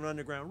notion of an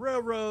Underground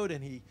Railroad,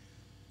 and he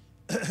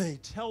he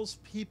tells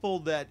people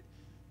that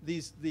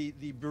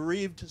the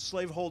bereaved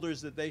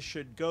slaveholders that they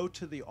should go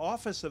to the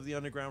office of the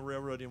Underground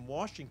Railroad in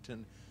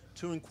Washington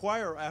to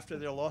inquire after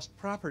their lost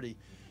property.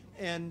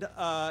 And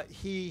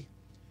he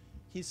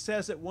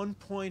says at one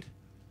point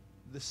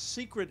the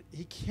secret,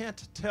 he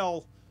can't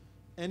tell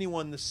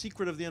anyone the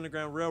secret of the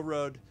Underground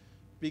Railroad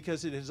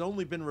because it has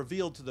only been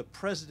revealed to the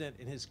president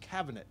and his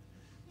cabinet.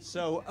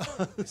 So,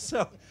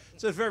 so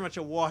it's very much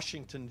a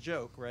Washington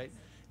joke, right?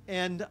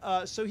 And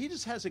so he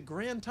just has a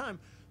grand time.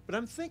 But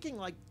I'm thinking,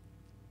 like,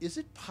 is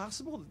it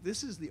possible that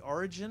this is the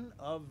origin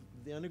of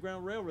the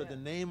Underground Railroad, the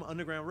name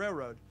Underground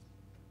Railroad?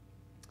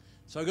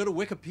 So I go to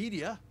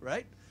Wikipedia,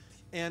 right?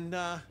 And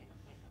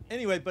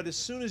anyway, but as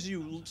soon as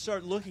you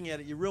start looking at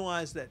it, you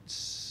realize that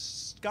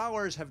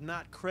scholars have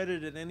not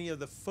credited any of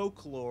the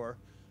folklore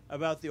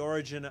about the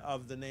origin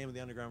of the name of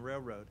the Underground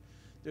Railroad.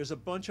 There's a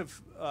bunch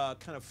of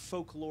kind of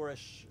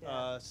folklorish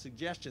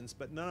suggestions,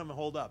 but none of them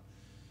hold up.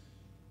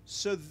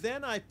 So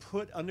then I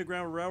put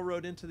Underground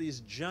Railroad into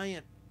these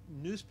giant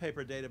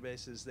newspaper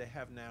databases they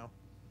have now.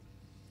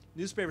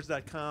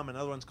 Newspapers.com,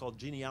 another one's called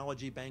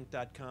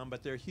genealogybank.com,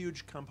 but they're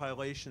huge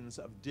compilations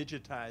of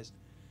digitized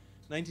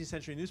 19th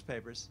century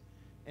newspapers.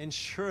 And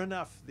sure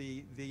enough,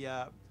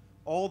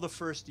 all the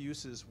first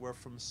uses were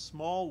from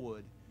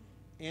Smallwood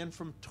and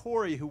from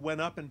Torrey, who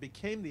went up and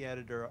became the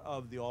editor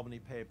of the Albany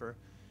paper,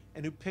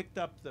 and who picked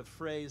up the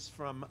phrase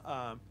from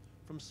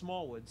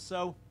Smallwood.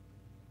 So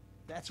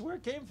that's where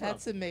it came from.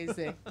 That's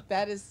amazing.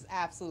 That is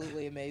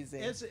absolutely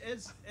amazing.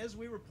 As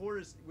we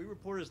reporters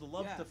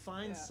love to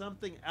find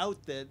something out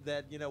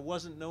that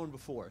wasn't known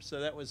before.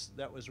 So that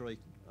was really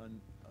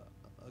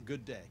a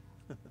good day.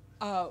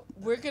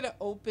 We're gonna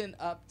open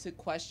up to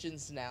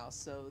questions now.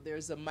 So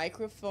there's a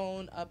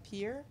microphone up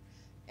here,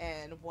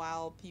 and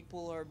while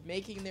people are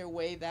making their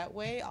way that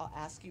way, I'll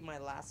ask you my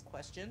last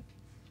question.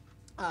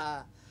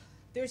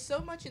 There's so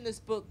much in this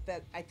book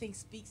that I think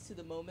speaks to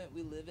the moment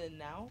we live in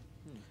now.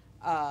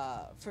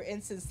 For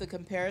instance, the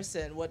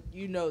comparison,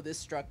 this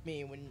struck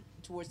me when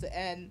towards the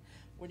end,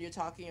 when you're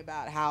talking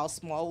about how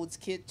Smallwood's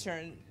kid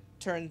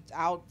turned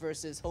out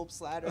versus Hope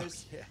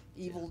Slatter's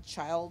evil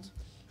child.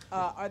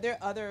 Are there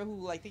other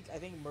who I think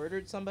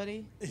murdered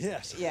somebody?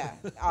 Yes. Yeah.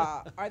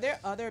 Are there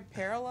other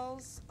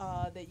parallels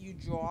that you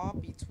draw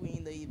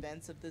between the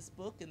events of this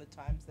book and the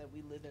times that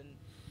we live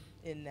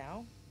in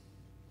now?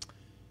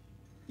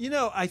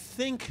 I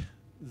think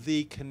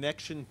the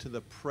connection to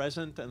the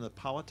present and the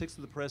politics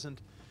of the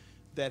present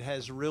that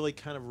has really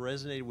kind of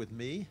resonated with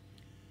me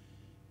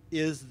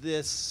is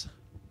this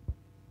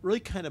really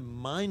kind of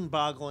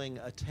mind-boggling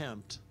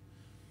attempt.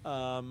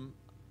 I'm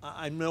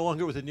no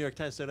longer with the New York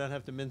Times, so I don't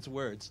have to mince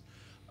words,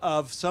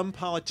 of some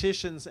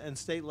politicians and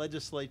state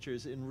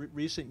legislatures in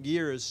recent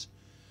years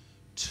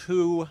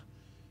to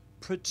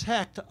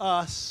protect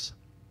us,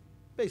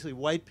 basically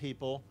white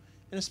people,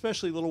 and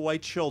especially little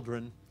white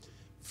children,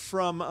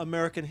 from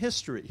American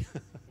history.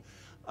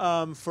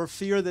 For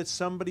fear that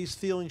somebody's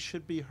feelings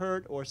should be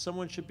hurt or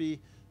someone should be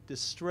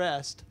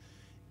distressed.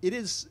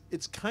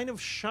 It's kind of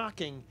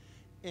shocking,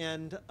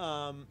 and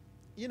I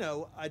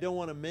don't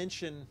want to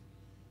mention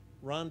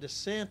Ron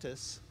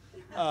DeSantis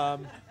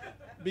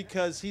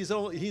because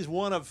he's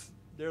one of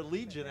their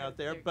legion out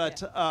there,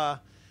 but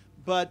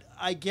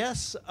I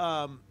guess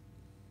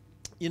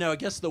You know, I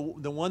guess the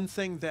one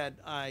thing that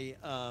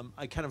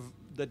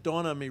that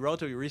dawned on me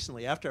relatively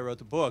recently after I wrote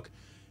the book,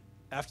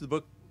 after the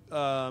book,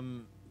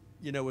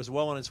 you know, was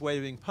well on its way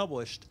to being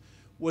published,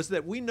 was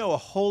that we know a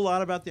whole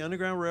lot about the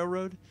Underground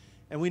Railroad,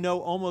 and we know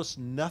almost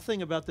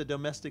nothing about the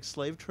domestic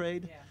slave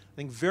trade. Yeah. I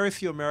think very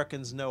few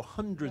Americans know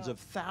hundreds of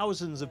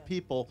thousands of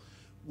people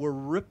were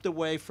ripped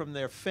away from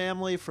their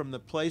family, from the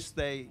place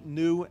they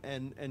knew,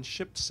 and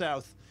shipped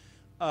south.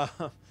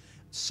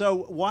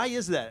 So why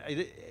is that?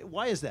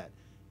 Why is that?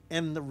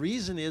 And the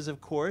reason is,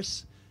 of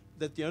course,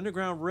 that the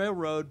Underground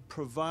Railroad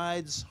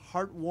provides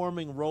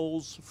heartwarming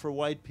roles for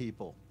white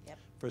people,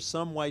 for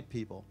some white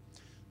people.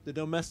 The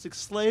domestic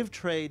slave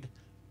trade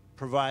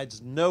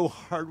provides no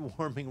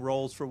heartwarming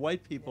roles for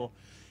white people.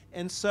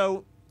 And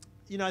so,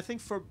 you know, I think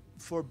for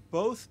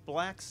both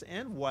blacks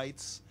and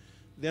whites,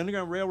 the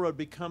Underground Railroad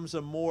becomes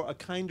a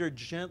kinder,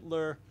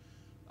 gentler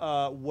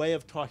way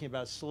of talking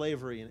about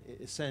slavery,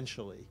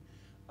 essentially.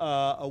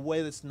 A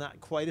way that's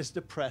not quite as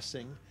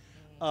depressing.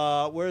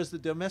 Whereas the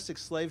domestic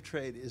slave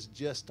trade is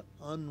just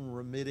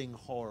unremitting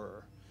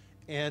horror,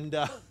 and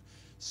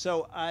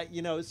so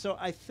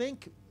I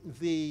think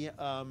the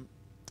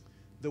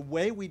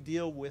way we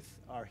deal with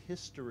our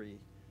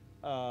history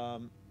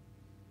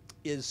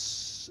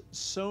is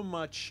so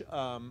much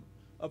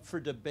up for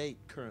debate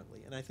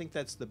currently, and I think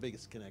that's the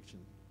biggest connection.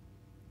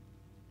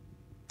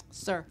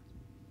 Sir.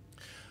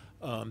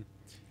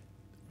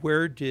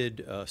 Where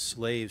did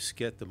slaves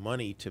get the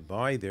money to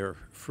buy their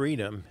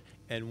freedom,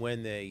 and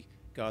when they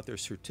got their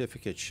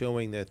certificate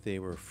showing that they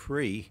were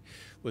free,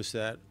 was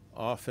that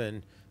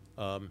often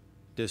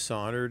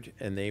dishonored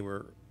and they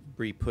were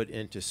re-put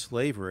into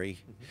slavery?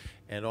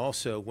 And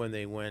also when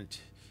they went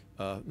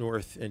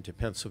north into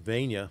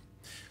Pennsylvania,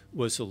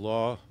 was the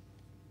law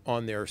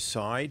on their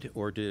side,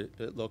 or did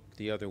it look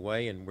the other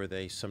way, and were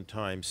they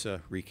sometimes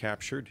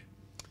recaptured?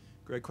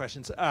 Great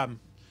questions.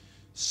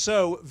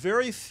 So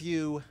very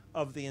few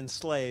of the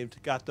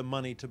enslaved got the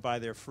money to buy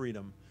their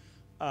freedom.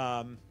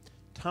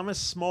 Thomas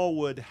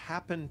Smallwood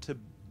happened to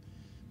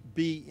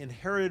be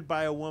inherited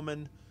by a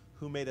woman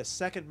who made a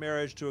second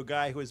marriage to a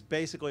guy who was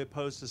basically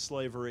opposed to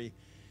slavery,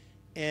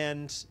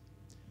 and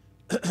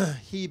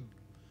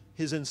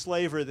his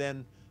enslaver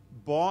then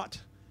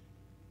bought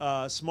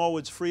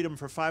Smallwood's freedom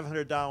for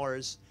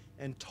 $500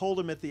 and told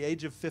him at the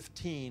age of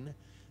 15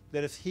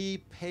 that if he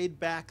paid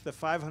back the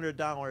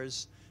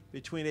 $500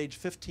 between age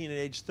 15 and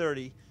age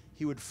 30,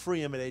 he would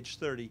free him at age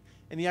 30.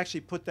 And he actually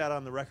put that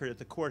on the record at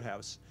the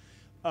courthouse.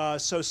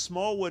 So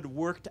Smallwood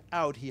worked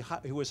out, he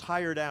was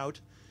hired out,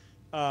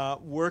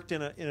 worked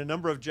in a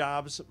number of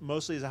jobs,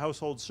 mostly as a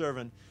household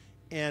servant,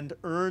 and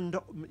earned,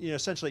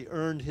 essentially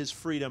earned his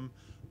freedom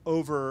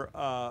over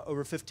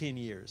 15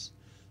 years.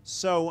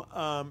 So,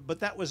 but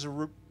that was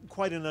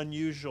quite an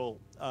unusual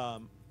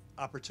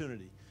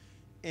opportunity.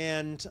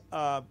 And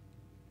the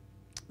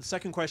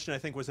second question, I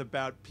think, was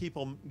about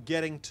people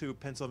getting to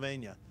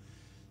Pennsylvania.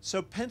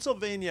 So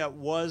Pennsylvania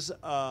was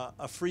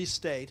a free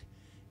state,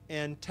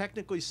 and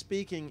technically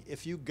speaking,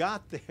 if you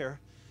got there,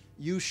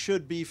 you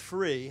should be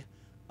free.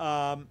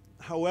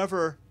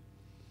 However,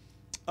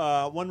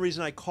 one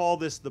reason I call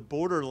this the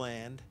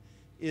borderland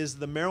is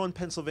the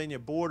Maryland-Pennsylvania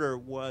border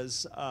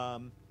was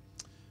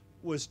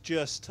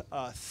just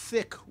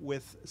thick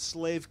with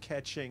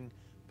slave-catching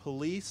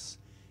police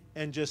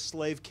and just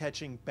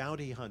slave-catching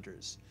bounty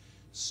hunters.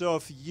 So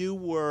if you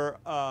were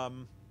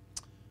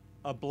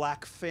a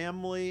black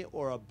family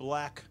or a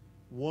black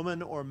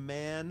woman or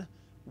man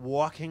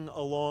walking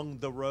along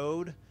the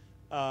road,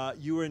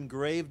 you were in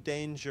grave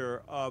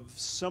danger of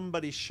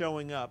somebody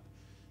showing up,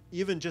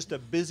 even just a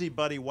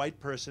busybody white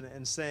person,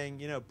 and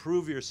saying,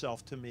 prove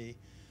yourself to me.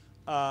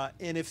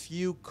 And if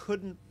you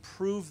couldn't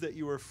prove that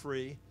you were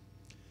free,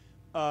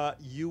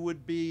 you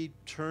would be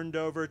turned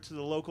over to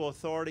the local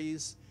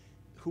authorities,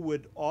 who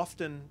would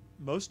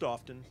most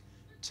often,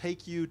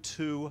 take you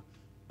to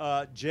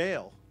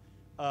jail,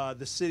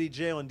 the city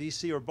jail in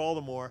D.C. or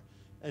Baltimore,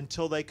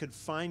 until they could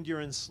find your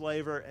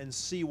enslaver and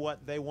see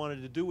what they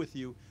wanted to do with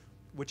you,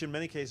 which in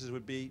many cases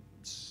would be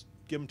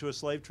give them to a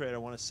slave trader, I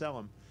want to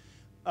sell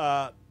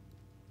them.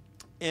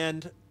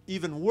 And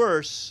even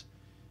worse,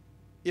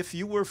 if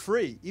you were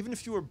free, even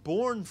if you were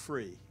born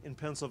free in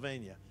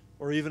Pennsylvania,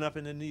 or even up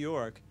into New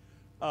York,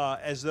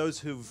 as those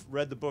who've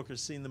read the book or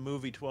seen the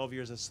movie 12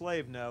 Years a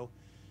Slave know,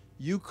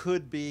 you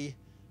could be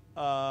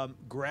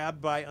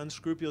grabbed by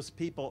unscrupulous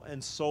people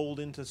and sold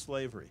into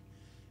slavery.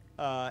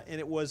 And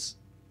it was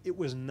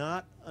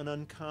not an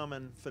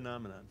uncommon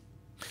phenomenon.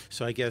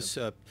 So I guess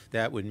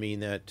that would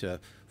mean that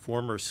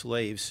former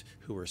slaves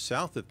who were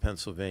south of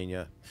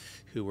Pennsylvania,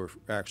 who were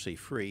actually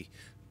free,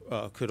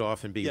 could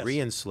often be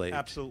re-enslaved.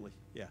 Absolutely,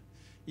 yeah.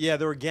 Yeah,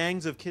 there were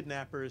gangs of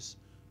kidnappers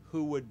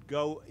who would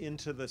go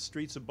into the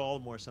streets of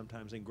Baltimore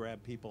sometimes and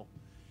grab people,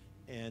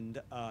 and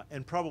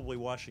probably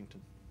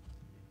Washington.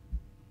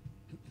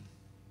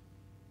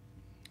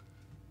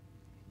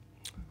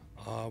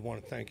 I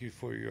want to thank you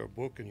for your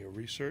book and your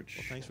research.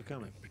 Well, thanks for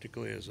coming.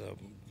 Particularly as an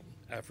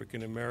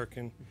African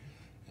American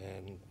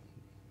and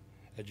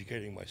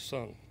educating my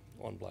son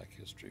on black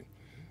history.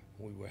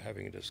 we were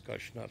having a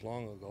discussion not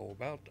long ago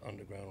about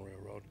Underground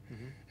Railroad,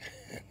 and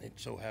it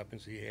so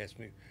happens he asked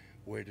me,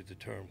 where did the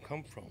term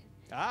come from?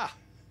 Ah,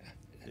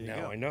 there you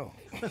Now go. I know.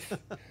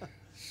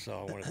 So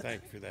I want to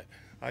thank you for that.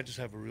 I just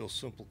have a real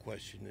simple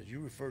question. As you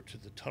refer to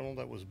the tunnel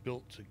that was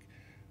built to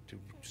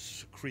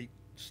secrete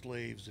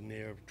slaves in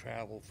their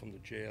travel from the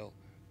jail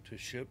to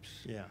ships,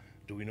 Yeah.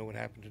 do we know what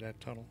happened to that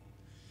tunnel?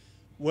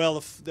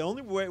 Well, the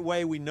only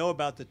way we know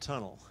about the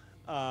tunnel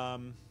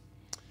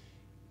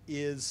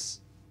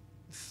is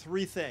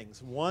three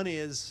things. One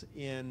is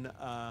in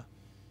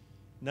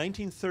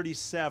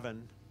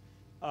 1937,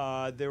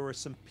 there were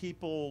some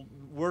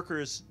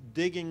workers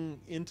digging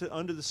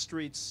under the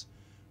streets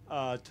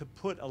to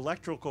put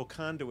electrical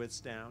conduits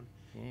down,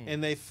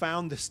 and they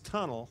found this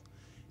tunnel,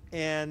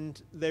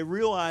 and they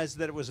realized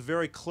that it was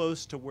very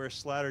close to where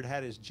Slatter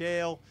had his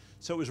jail.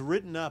 So it was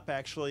written up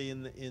actually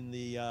in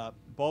the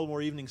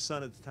Baltimore Evening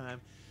Sun at the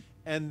time,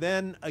 and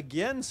then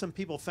again some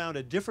people found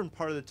a different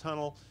part of the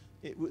tunnel.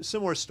 It was a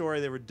similar story.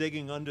 They were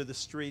digging under the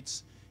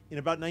streets in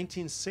about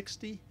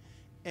 1960,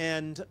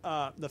 and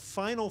the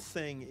final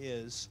thing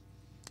is,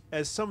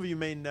 as some of you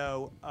may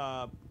know,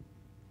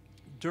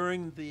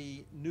 during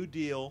the New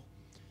Deal,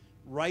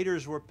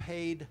 writers were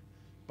paid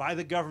by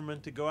the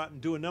government to go out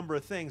and do a number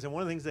of things, and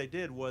one of the things they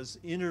did was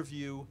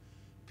interview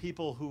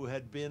people who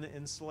had been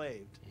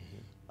enslaved,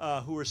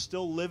 who were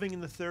still living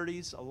in the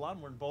 30s. A lot of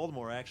them were in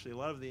Baltimore, actually. A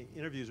lot of the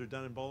interviews were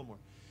done in Baltimore.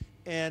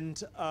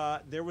 And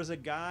there was a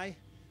guy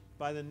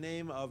by the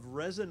name of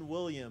Resin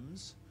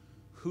Williams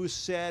who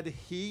said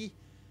he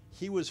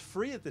was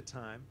free at the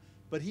time,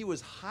 but he was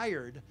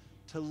hired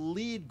to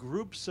lead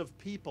groups of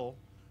people,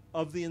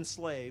 of the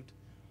enslaved,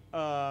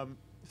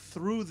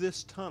 through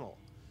this tunnel.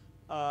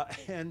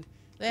 And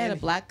They had a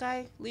black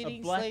guy leading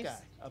a black slaves?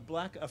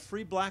 guy, a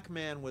free black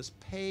man was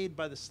paid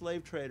by the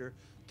slave trader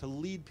to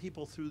lead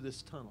people through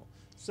this tunnel.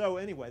 So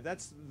anyway,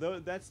 that's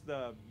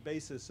the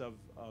basis of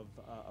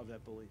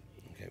that belief.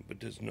 Okay,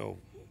 but there's no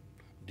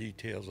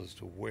details as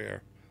to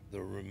where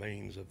the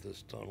remains of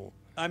this tunnel.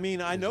 I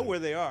mean, I know it- where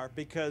they are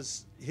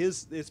because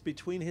it's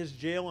between his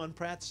jail on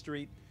Pratt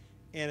Street,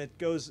 and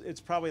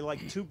it's probably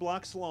like 2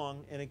 blocks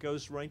long, and it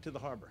goes right to the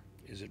harbor.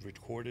 Is it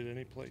recorded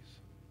any place?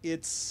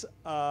 It's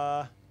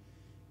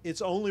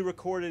only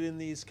recorded in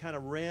these kind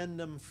of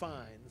random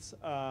finds.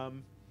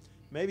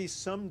 Maybe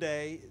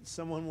someday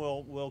someone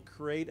will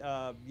create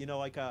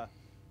like a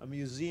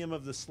museum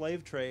of the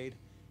slave trade,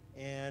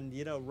 and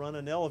run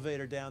an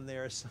elevator down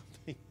there or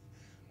something,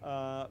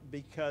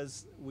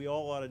 because we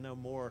all ought to know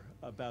more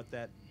about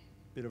that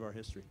bit of our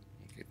history.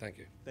 Okay, thank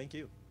you. Thank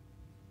you.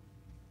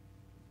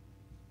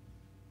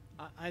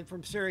 I'm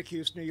from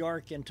Syracuse, New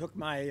York, and took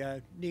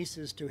my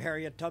nieces to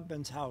Harriet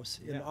Tubman's house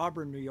in Yeah.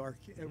 Auburn, New York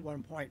at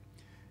one point.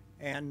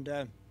 And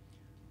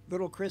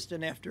little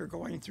Kristen, after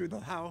going through the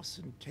house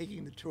and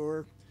taking the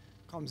tour,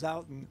 comes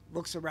out and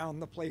looks around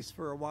the place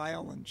for a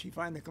while, and she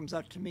finally comes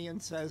up to me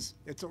and says,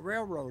 "It's a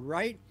railroad,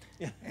 right?"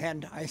 Yeah.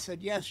 And I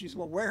said, "Yes." She said,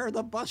 "Well, where are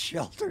the bus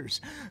shelters?"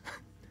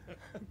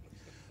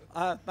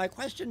 My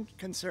question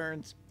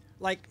concerns,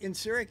 like in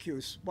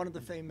Syracuse, one of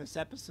the famous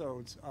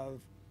episodes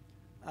of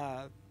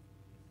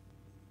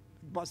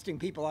busting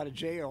people out of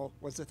jail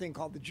was a thing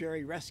called the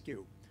Jerry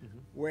Rescue,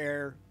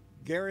 where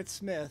Garrett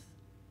Smith,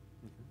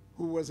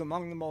 who was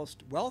among the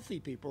most wealthy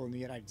people in the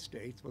United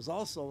States, was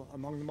also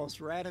among the most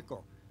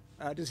radical.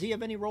 Does he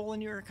have any role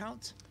in your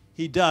accounts?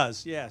 He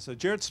does, yeah. So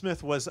Jared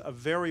Smith was a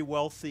very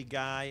wealthy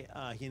guy.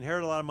 He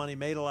inherited a lot of money,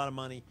 made a lot of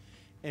money,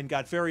 and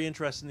got very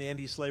interested in the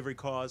anti-slavery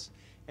cause.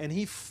 And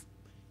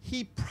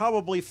he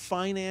probably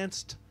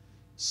financed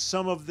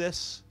some of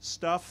this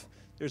stuff.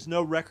 There's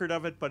no record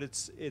of it, but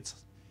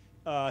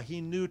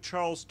he knew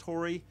Charles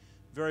Torrey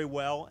very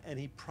well, and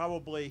he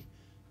probably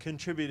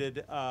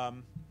contributed.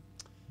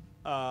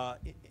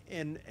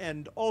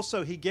 And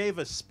also he gave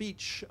a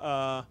speech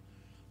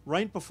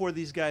right before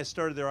these guys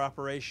started their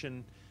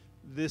operation.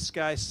 This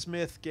guy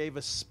Smith gave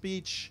a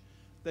speech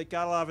that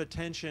got a lot of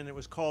attention. It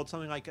was called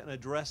something like an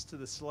address to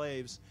the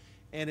slaves,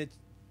 and it,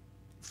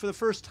 for the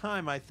first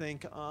time, I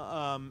think,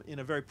 in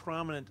a very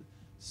prominent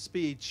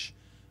speech,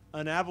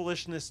 an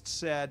abolitionist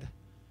said,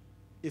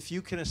 "If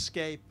you can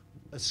escape,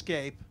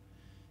 escape.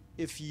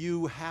 If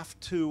you have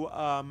to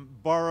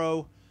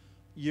borrow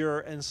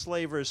your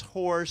enslaver's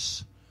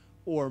horse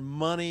or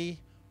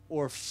money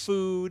or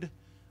food,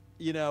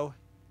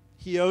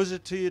 he owes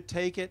it to you,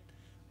 take it."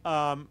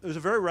 It was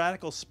a very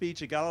radical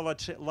speech. It got a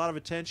lot of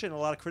attention, a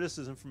lot of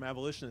criticism from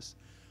abolitionists.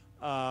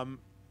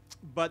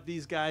 But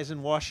these guys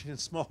in Washington,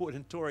 Smallwood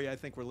and Torrey, I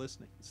think, were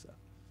listening. So.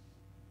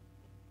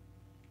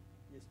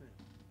 Yes, ma'am.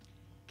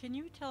 Can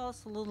you tell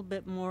us a little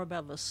bit more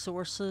about the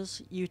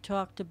sources? You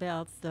talked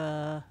about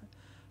the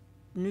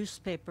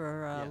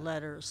newspaper Yeah.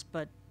 letters,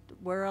 but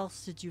where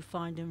else did you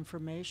find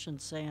information,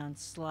 say on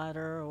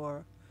Slatter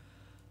or?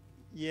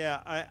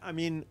 Yeah, I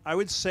mean, I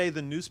would say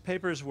the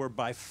newspapers were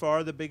by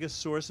far the biggest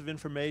source of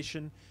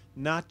information,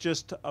 not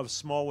just of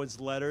Smallwood's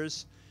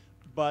letters,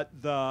 but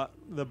the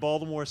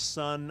Baltimore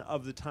Sun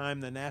of the time,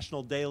 the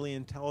National Daily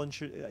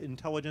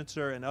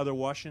Intelligencer, and other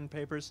Washington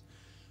papers.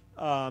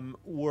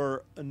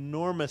 were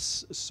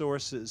enormous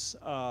sources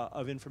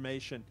of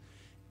information,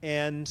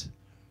 and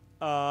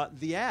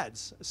the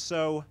ads.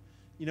 So,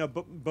 you know,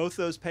 both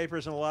those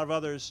papers and a lot of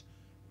others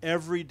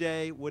every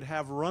day would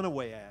have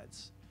runaway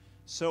ads.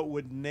 So it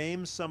would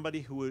name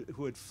somebody who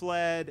had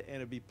fled, and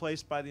it'd be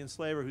placed by the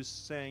enslaver who's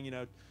saying, you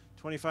know,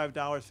 $25,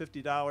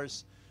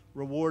 $50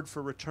 reward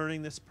for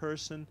returning this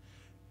person.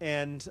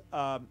 And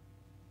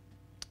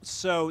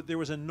so there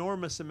was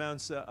enormous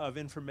amounts of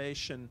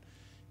information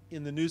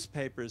in the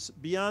newspapers.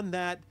 Beyond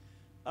that,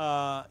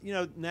 you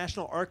know,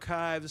 National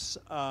Archives,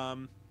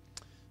 some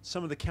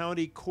of the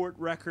county court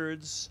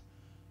records,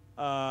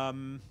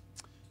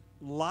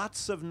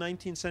 lots of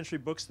 19th century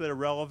books that are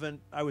relevant.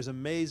 I was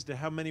amazed at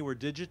how many were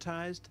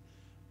digitized,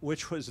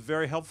 which was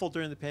very helpful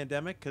during the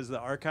pandemic because the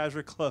archives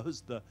were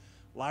closed, the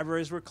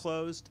libraries were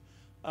closed.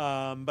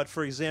 But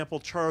for example,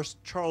 Charles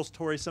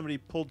Torrey, somebody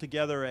pulled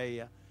together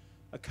a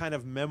kind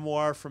of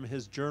memoir from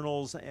his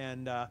journals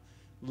and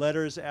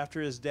letters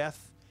after his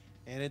death,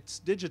 and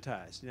it's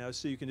digitized, you know,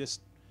 so you can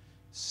just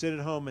sit at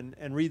home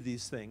and read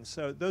these things.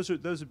 So those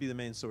would be the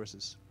main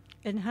sources.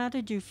 And how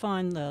did you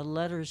find the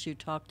letters you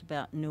talked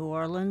about in New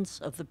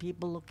Orleans of the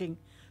people looking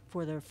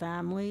for their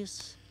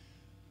families?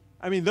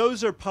 I mean,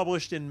 those are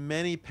published in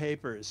many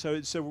papers. So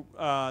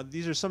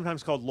these are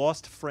sometimes called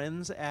lost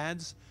friends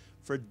ads.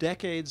 For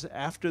decades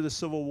after the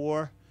Civil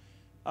War,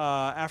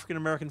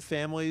 African-American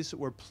families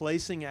were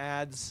placing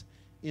ads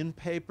in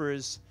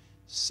papers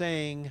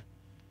saying,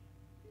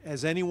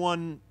 does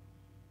anyone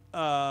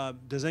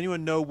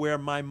know where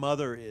my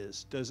mother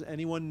is? Does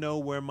anyone know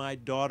where my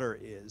daughter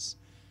is?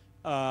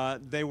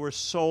 They were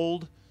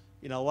sold,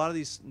 you know, a lot of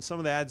these, some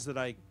of the ads that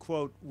I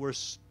quote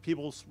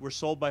people were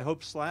sold by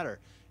Hope Slatter,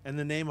 and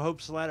the name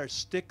Hope Slatter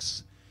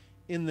sticks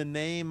in the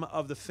name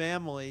of the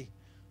family,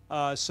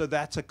 so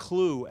that's a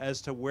clue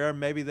as to where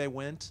maybe they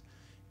went.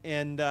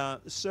 And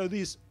so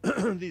these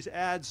these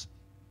ads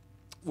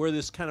were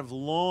this kind of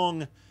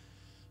long,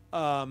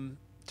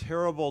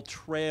 terrible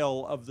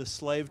trail of the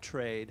slave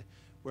trade,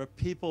 where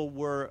people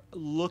were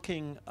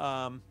looking,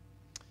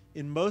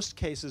 in most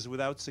cases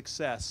without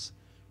success,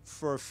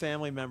 for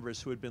family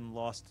members who had been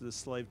lost to the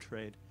slave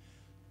trade.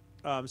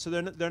 So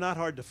they're not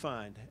hard to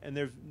find, and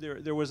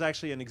there was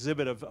actually an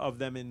exhibit of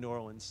them in New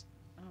Orleans.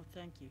 Oh,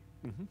 thank you.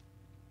 Mm-hmm.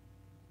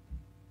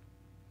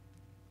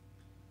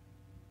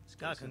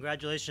 Scott,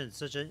 congratulations.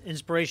 Such an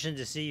inspiration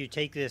to see you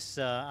take this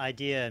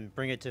idea and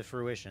bring it to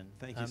fruition.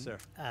 Thank you, sir.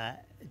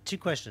 2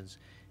 questions.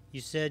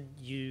 You said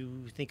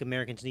you think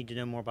Americans need to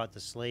know more about the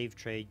slave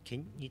trade.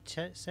 Can you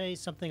say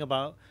something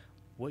about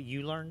what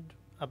you learned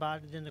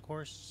about it in the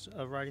course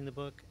of writing the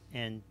book?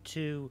 And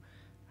 2,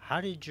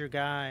 how did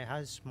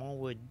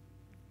Smallwood,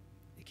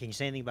 can you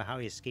say anything about how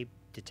he escaped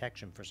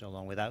detection for so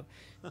long without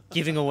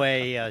giving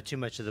away too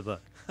much of the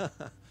book?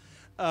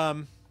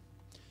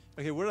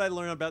 Okay, what did I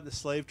learn about the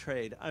slave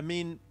trade? I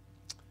mean,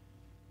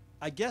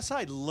 I guess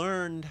I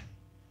learned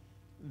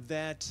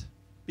that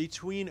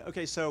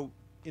so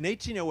in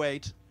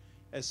 1808,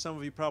 as some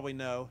of you probably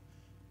know,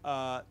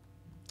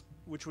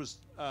 which was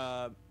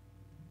the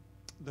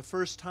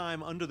first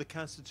time under the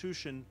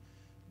Constitution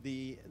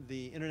the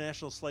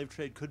international slave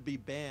trade could be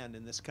banned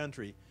in this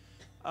country.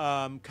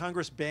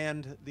 Congress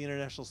banned the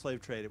international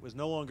slave trade. It was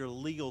no longer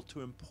legal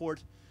to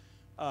import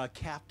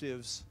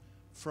captives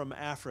from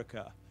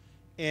Africa.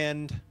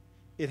 And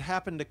it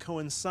happened to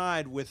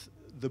coincide with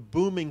the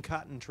booming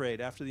cotton trade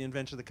after the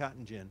invention of the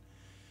cotton gin.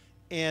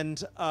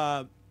 And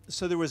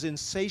so there was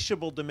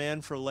insatiable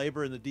demand for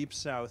labor in the Deep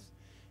South,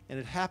 and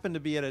it happened to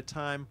be at a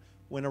time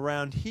when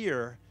around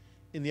here,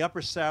 in the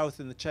Upper South,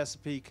 in the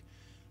Chesapeake,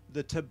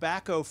 the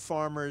tobacco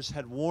farmers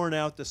had worn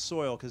out the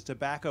soil, because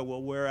tobacco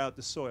will wear out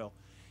the soil.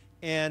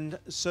 And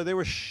so they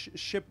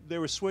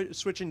were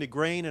switching to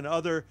grain and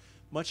other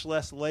much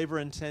less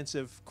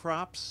labor-intensive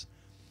crops.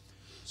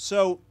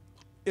 So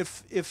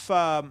if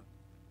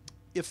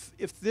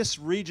this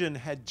region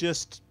had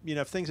just, you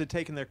know, if things had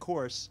taken their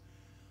course,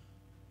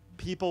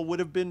 people would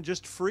have been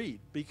just freed,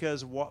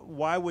 because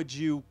why would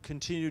you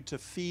continue to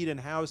feed and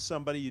house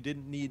somebody you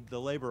didn't need the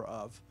labor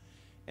of?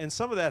 And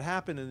some of that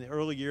happened in the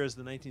early years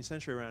of the 19th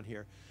century around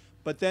here.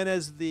 But then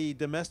as the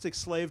domestic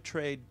slave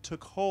trade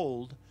took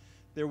hold,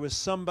 there was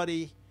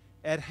somebody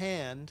at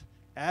hand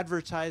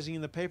advertising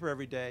in the paper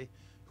every day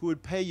who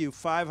would pay you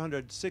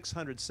 $500,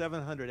 $600,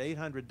 $700,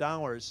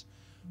 $800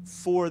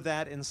 for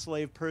that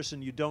enslaved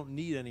person you don't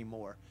need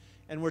anymore.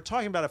 And we're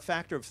talking about a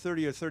factor of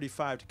 30 or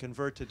 35 to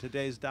convert to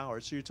today's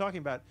dollars. So you're talking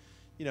about,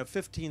 you know,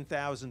 $15,000,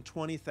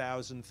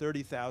 $20,000,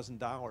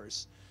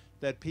 $30,000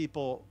 that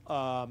people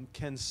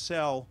can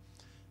sell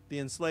the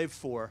enslaved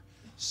for.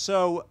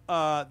 So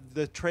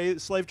the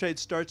slave trade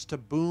starts to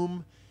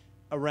boom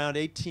around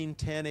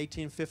 1810,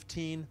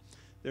 1815.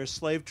 There's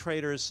slave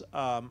traders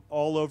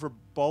all over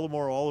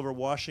Baltimore, all over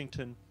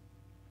Washington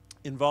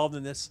involved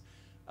in this.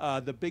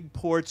 The big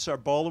ports are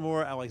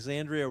Baltimore,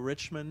 Alexandria,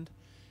 Richmond,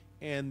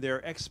 and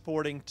they're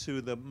exporting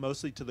to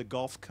mostly to the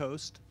Gulf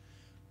Coast.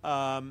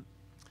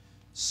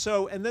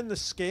 So, and then the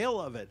scale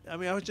of it. I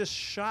mean, I was just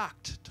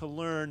shocked to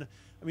learn.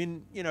 I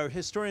mean, you know,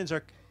 historians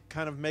are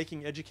kind of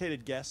making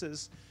educated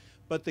guesses,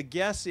 but the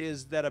guess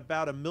is that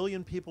about 1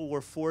 million people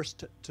were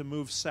forced to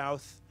move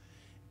south,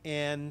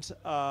 and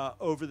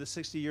over the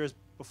 60 years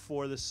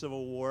before the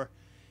Civil War,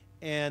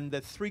 and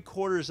that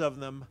 3/4 of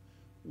them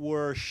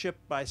were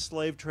shipped by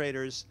slave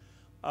traders.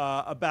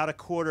 About a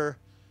quarter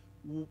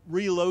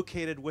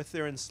relocated with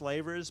their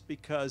enslavers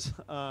because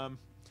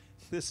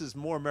this is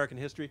more American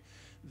history.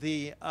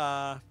 The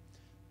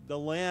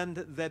land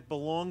that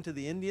belonged to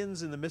the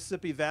Indians in the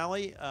Mississippi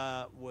Valley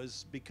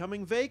was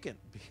becoming vacant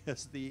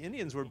because the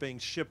Indians were being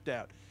shipped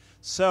out.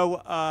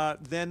 So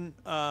then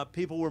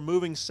people were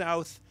moving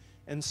south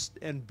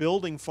and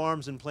building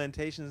farms and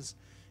plantations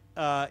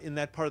in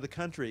that part of the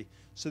country.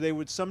 So they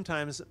would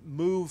sometimes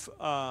move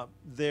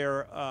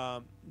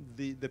the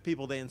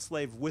people they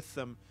enslaved with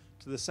them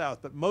to the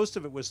south, but most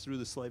of it was through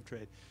the slave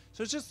trade.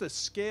 So it's just the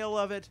scale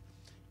of it,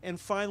 and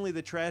finally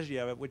the tragedy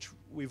of it, which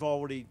we've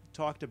already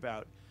talked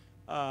about.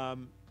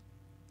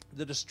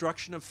 The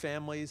destruction of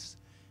families.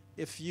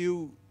 If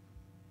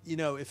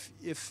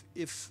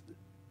if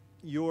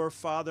your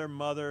father,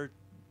 mother,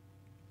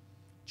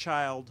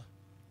 child,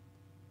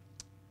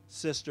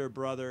 sister,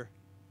 brother,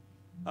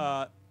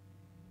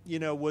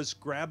 was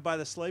grabbed by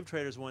the slave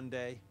traders one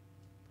day,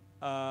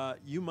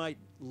 you might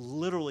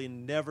literally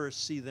never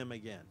see them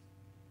again,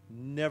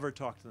 never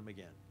talk to them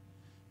again.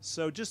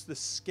 So just the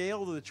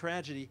scale of the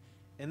tragedy,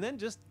 and then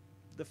just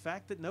the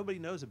fact that nobody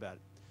knows about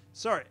it.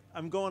 Sorry,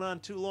 I'm going on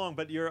too long,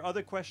 but your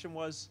other question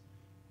was,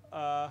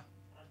 oh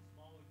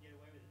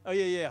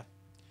yeah.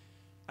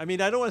 I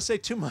mean, I don't want to say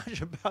too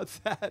much about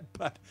that,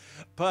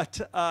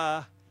 but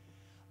I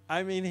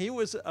mean, he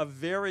was a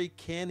very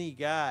canny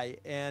guy,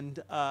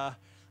 and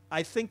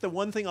I think the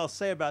one thing I'll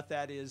say about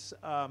that is,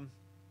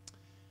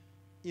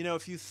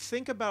 if you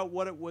think about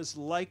what it was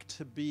like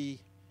to be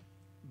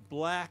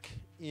black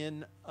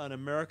in an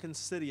American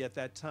city at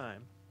that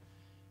time,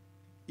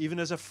 even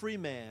as a free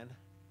man,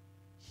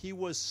 he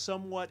was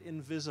somewhat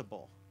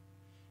invisible.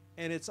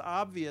 And it's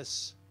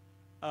obvious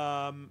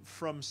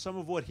from some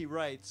of what he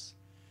writes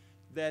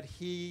that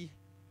he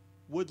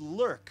would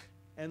lurk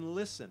and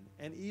listen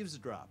and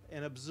eavesdrop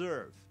and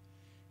observe.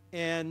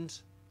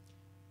 And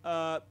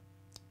white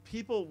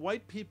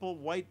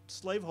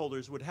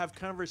slaveholders would have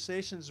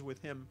conversations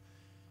with him,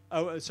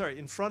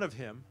 in front of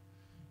him,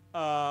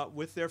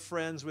 with their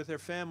friends, with their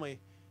family,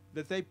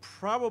 that they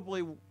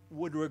probably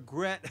would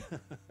regret,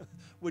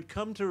 would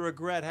come to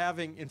regret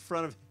having in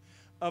front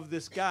of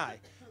this guy.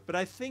 But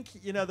I think,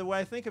 the way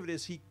I think of it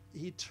is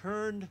he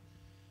turned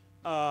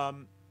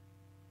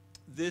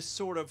this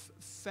sort of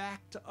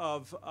fact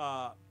of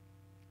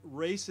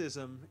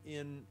racism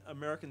in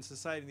American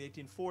society in the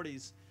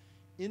 1840s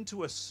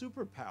into a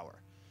superpower,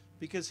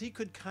 because he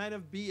could kind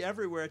of be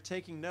everywhere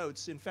taking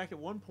notes. In fact, at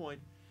one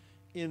point,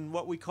 in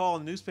what we call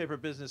in the newspaper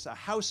business a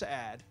house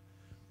ad,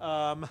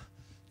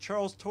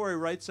 Charles Torrey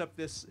writes up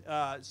this.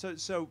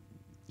 So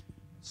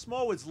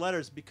Smallwood's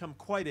letters become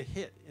quite a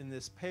hit in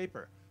this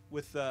paper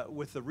with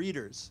the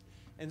readers,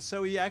 and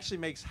so he actually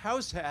makes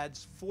house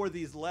ads for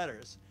these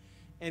letters,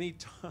 and he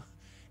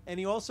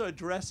also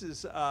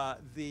addresses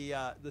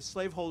the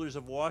slaveholders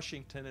of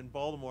Washington and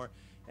Baltimore,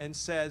 and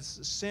says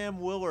Sam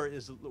Weller,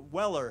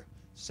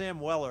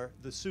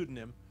 the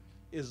pseudonym,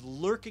 is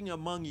lurking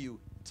among you,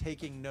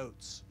 taking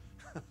notes.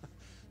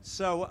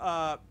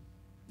 So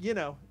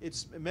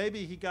it's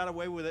maybe he got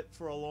away with it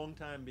for a long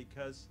time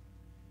because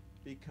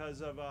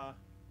of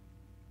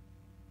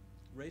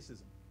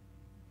racism.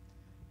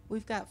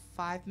 We've got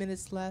 5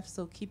 minutes left,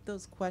 so keep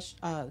those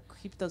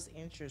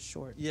answers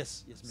short.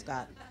 Yes, ma'am.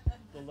 Scott.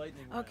 The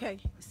lightning round. Okay,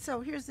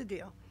 so here's the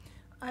deal.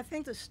 I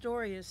think the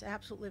story is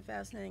absolutely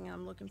fascinating, and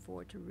I'm looking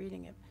forward to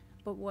reading it.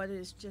 But what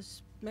is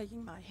just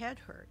making my head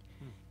hurt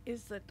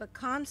is that the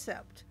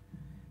concept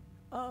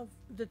of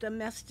the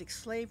domestic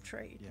slave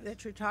trade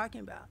that you're talking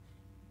about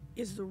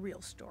is the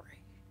real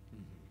story.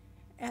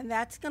 And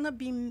that's going to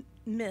be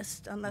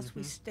missed unless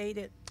we state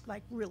it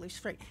like really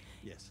straight.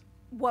 Yes.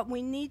 What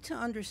we need to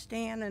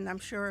understand, and I'm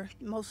sure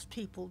most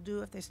people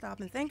do if they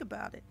stop and think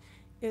about it,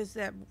 is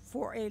that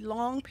for a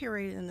long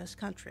period in this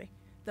country,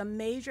 the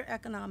major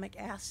economic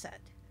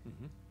asset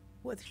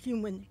was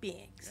human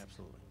beings.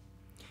 Absolutely.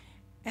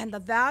 And the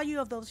value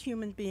of those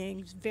human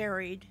beings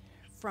varied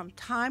from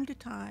time to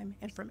time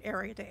and from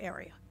area to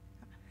area.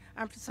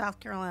 I'm from South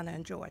Carolina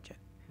and Georgia.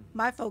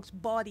 My folks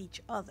bought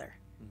each other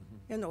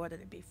in order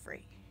to be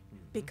free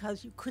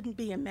because you couldn't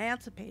be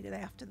emancipated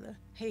after the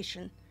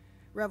Haitian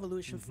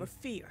Revolution for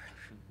fear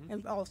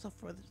and also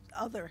for the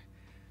other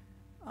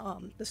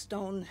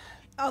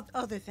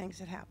other things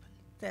that happened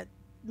that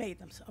made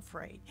them so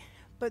afraid.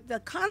 But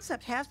the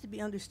concept has to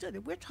be understood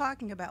that we're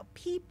talking about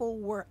people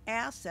were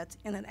assets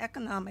in an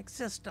economic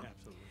system.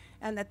 Absolutely.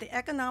 And that the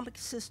economic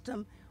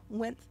system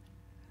went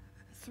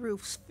through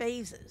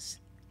phases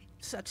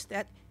such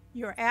that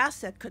your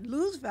asset could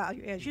lose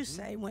value, as you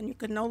say, when you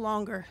could no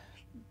longer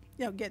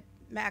get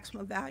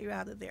maximum value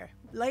out of their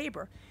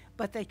labor,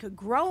 but they could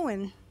grow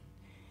in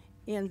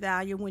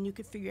value when you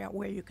could figure out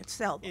where you could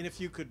sell them. And if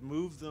you could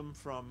move them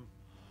from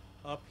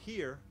up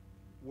here,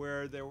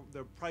 where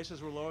the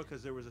prices were lower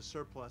because there was a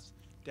surplus,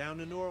 down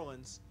to New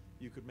Orleans,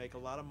 you could make a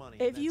lot of money.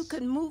 and If you that's-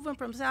 could move them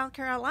from South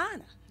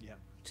Carolina yeah,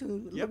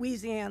 to Yep.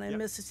 Louisiana and Yep.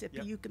 Mississippi,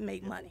 Yep. you could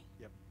make Yep. money.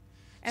 Yep.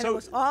 And So- it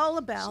was all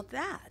about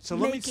that, So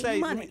let me making say,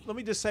 money. let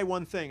me just say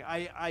one thing.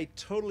 I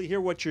totally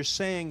hear what you're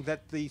saying,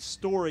 that the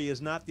story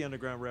is not the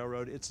Underground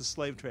Railroad, it's the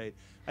slave trade.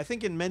 I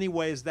think in many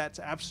ways that's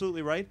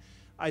absolutely right.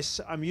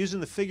 I'm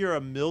using the figure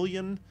 1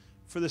 million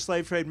for the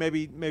slave trade,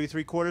 maybe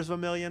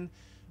 750,000.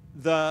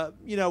 The,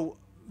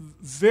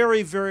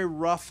 very, very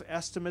rough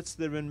estimates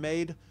that have been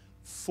made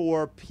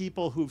for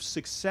people who've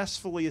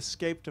successfully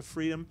escaped to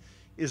freedom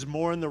is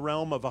more in the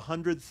realm of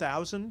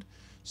 100,000.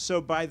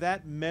 So by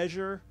that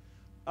measure,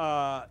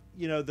 the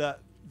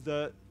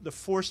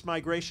forced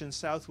migration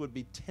south would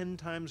be 10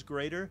 times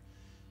greater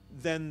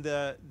than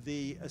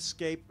the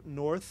escape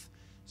north.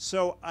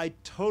 So I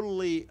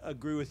totally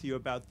agree with you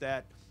about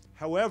that.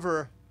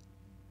 However,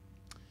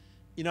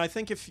 I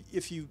think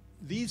if you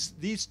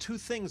these two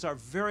things are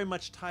very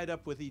much tied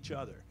up with each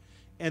other,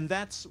 and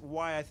that's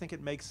why I think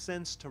it makes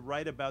sense to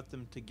write about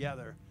them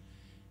together.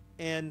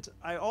 And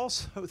I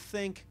also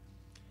think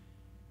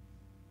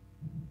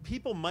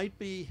people might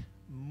be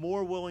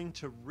more willing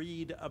to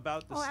read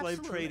about the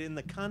slave trade absolutely. in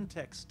the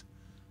context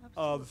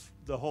of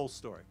the whole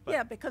story. But,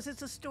 Yeah, because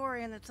it's a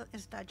story and it's yeah,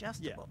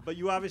 digestible. but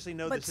you obviously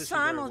know But this history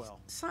very well.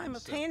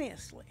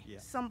 simultaneously, yeah.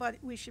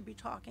 we should be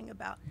talking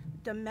about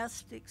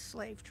domestic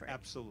slave trade.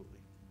 Absolutely.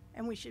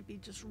 And we should be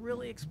just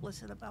really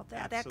explicit about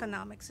that Absolutely.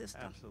 economic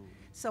system. Absolutely.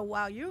 So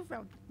while you've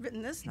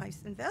written this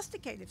nice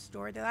investigative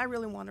story that I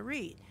really want to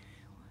read,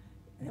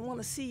 and I want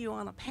to see you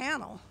on a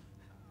panel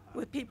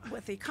with people,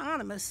 with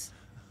economists,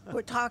 who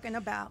are talking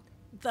about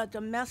the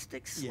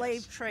domestic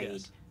slave trade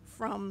yes.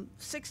 from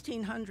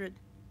 1600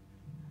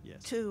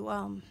 Yes. to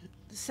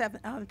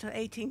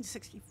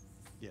 1860.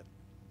 Yeah.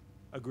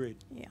 Agreed.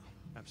 Yeah.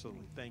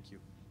 Absolutely. Thank you.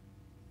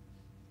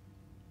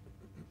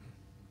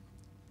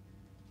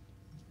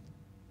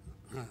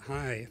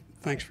 Hi,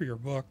 thanks for your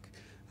book.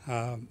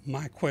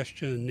 My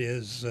question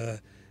is,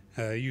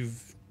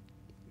 you've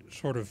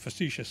sort of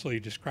facetiously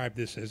described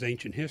this as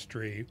ancient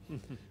history,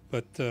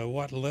 but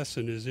what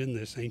lesson is in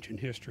this ancient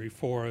history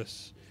for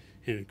us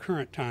in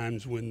current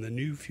times when the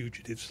new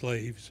fugitive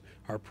slaves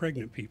are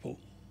pregnant people?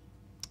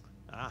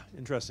 Ah,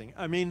 interesting.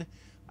 I mean,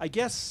 I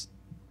guess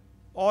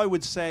all I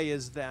would say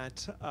is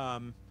that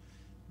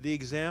the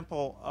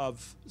example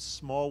of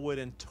Smallwood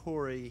and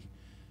Torrey,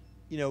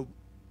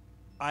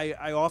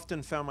 I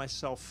often found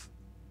myself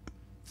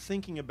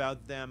thinking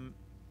about them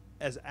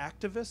as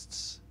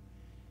activists,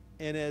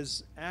 and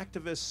as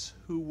activists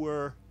who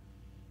were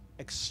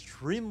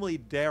extremely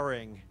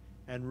daring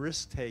and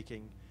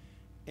risk-taking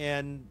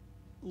and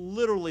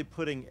literally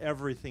putting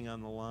everything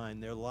on the line,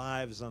 their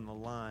lives on the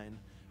line,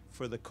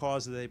 for the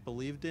cause that they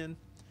believed in.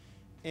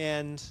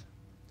 And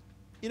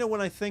when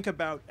I think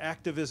about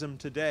activism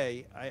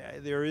today,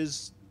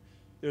 there's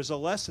a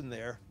lesson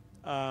there.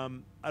 I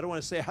don't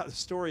want to say how the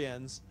story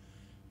ends,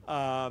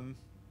 but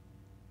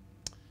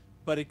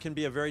it can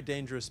be a very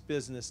dangerous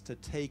business to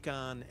take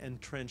on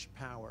entrenched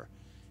power.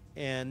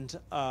 And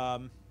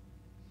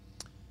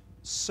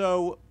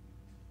so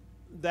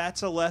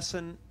that's a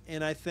lesson,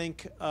 and I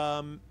think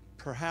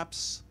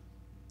perhaps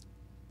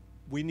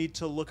we need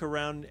to look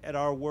around at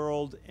our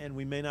world, and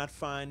we may not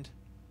find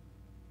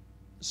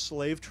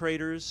slave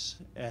traders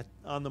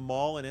on the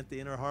mall and at the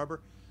Inner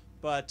Harbor,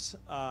 but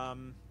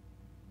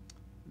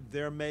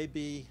there may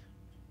be,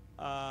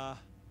 kind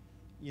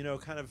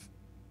of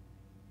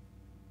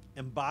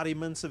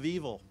embodiments of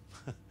evil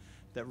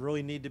that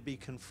really need to be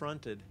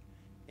confronted.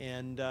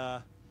 And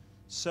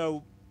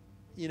so,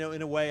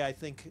 in a way, I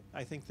think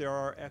there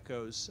are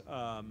echoes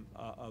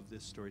of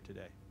this story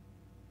today.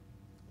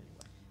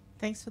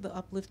 Thanks for the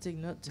uplifting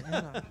note to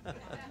end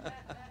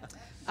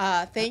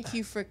on. Thank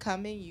you for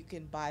coming. You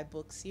can buy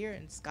books here,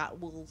 and Scott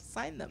will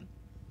sign them.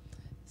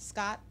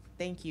 Scott,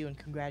 thank you and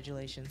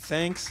congratulations.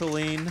 Thanks,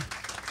 Helene.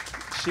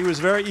 She was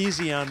very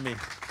easy on me.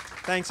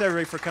 Thanks,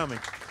 everybody, for coming.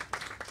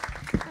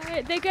 All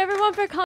right, thank you everyone for coming.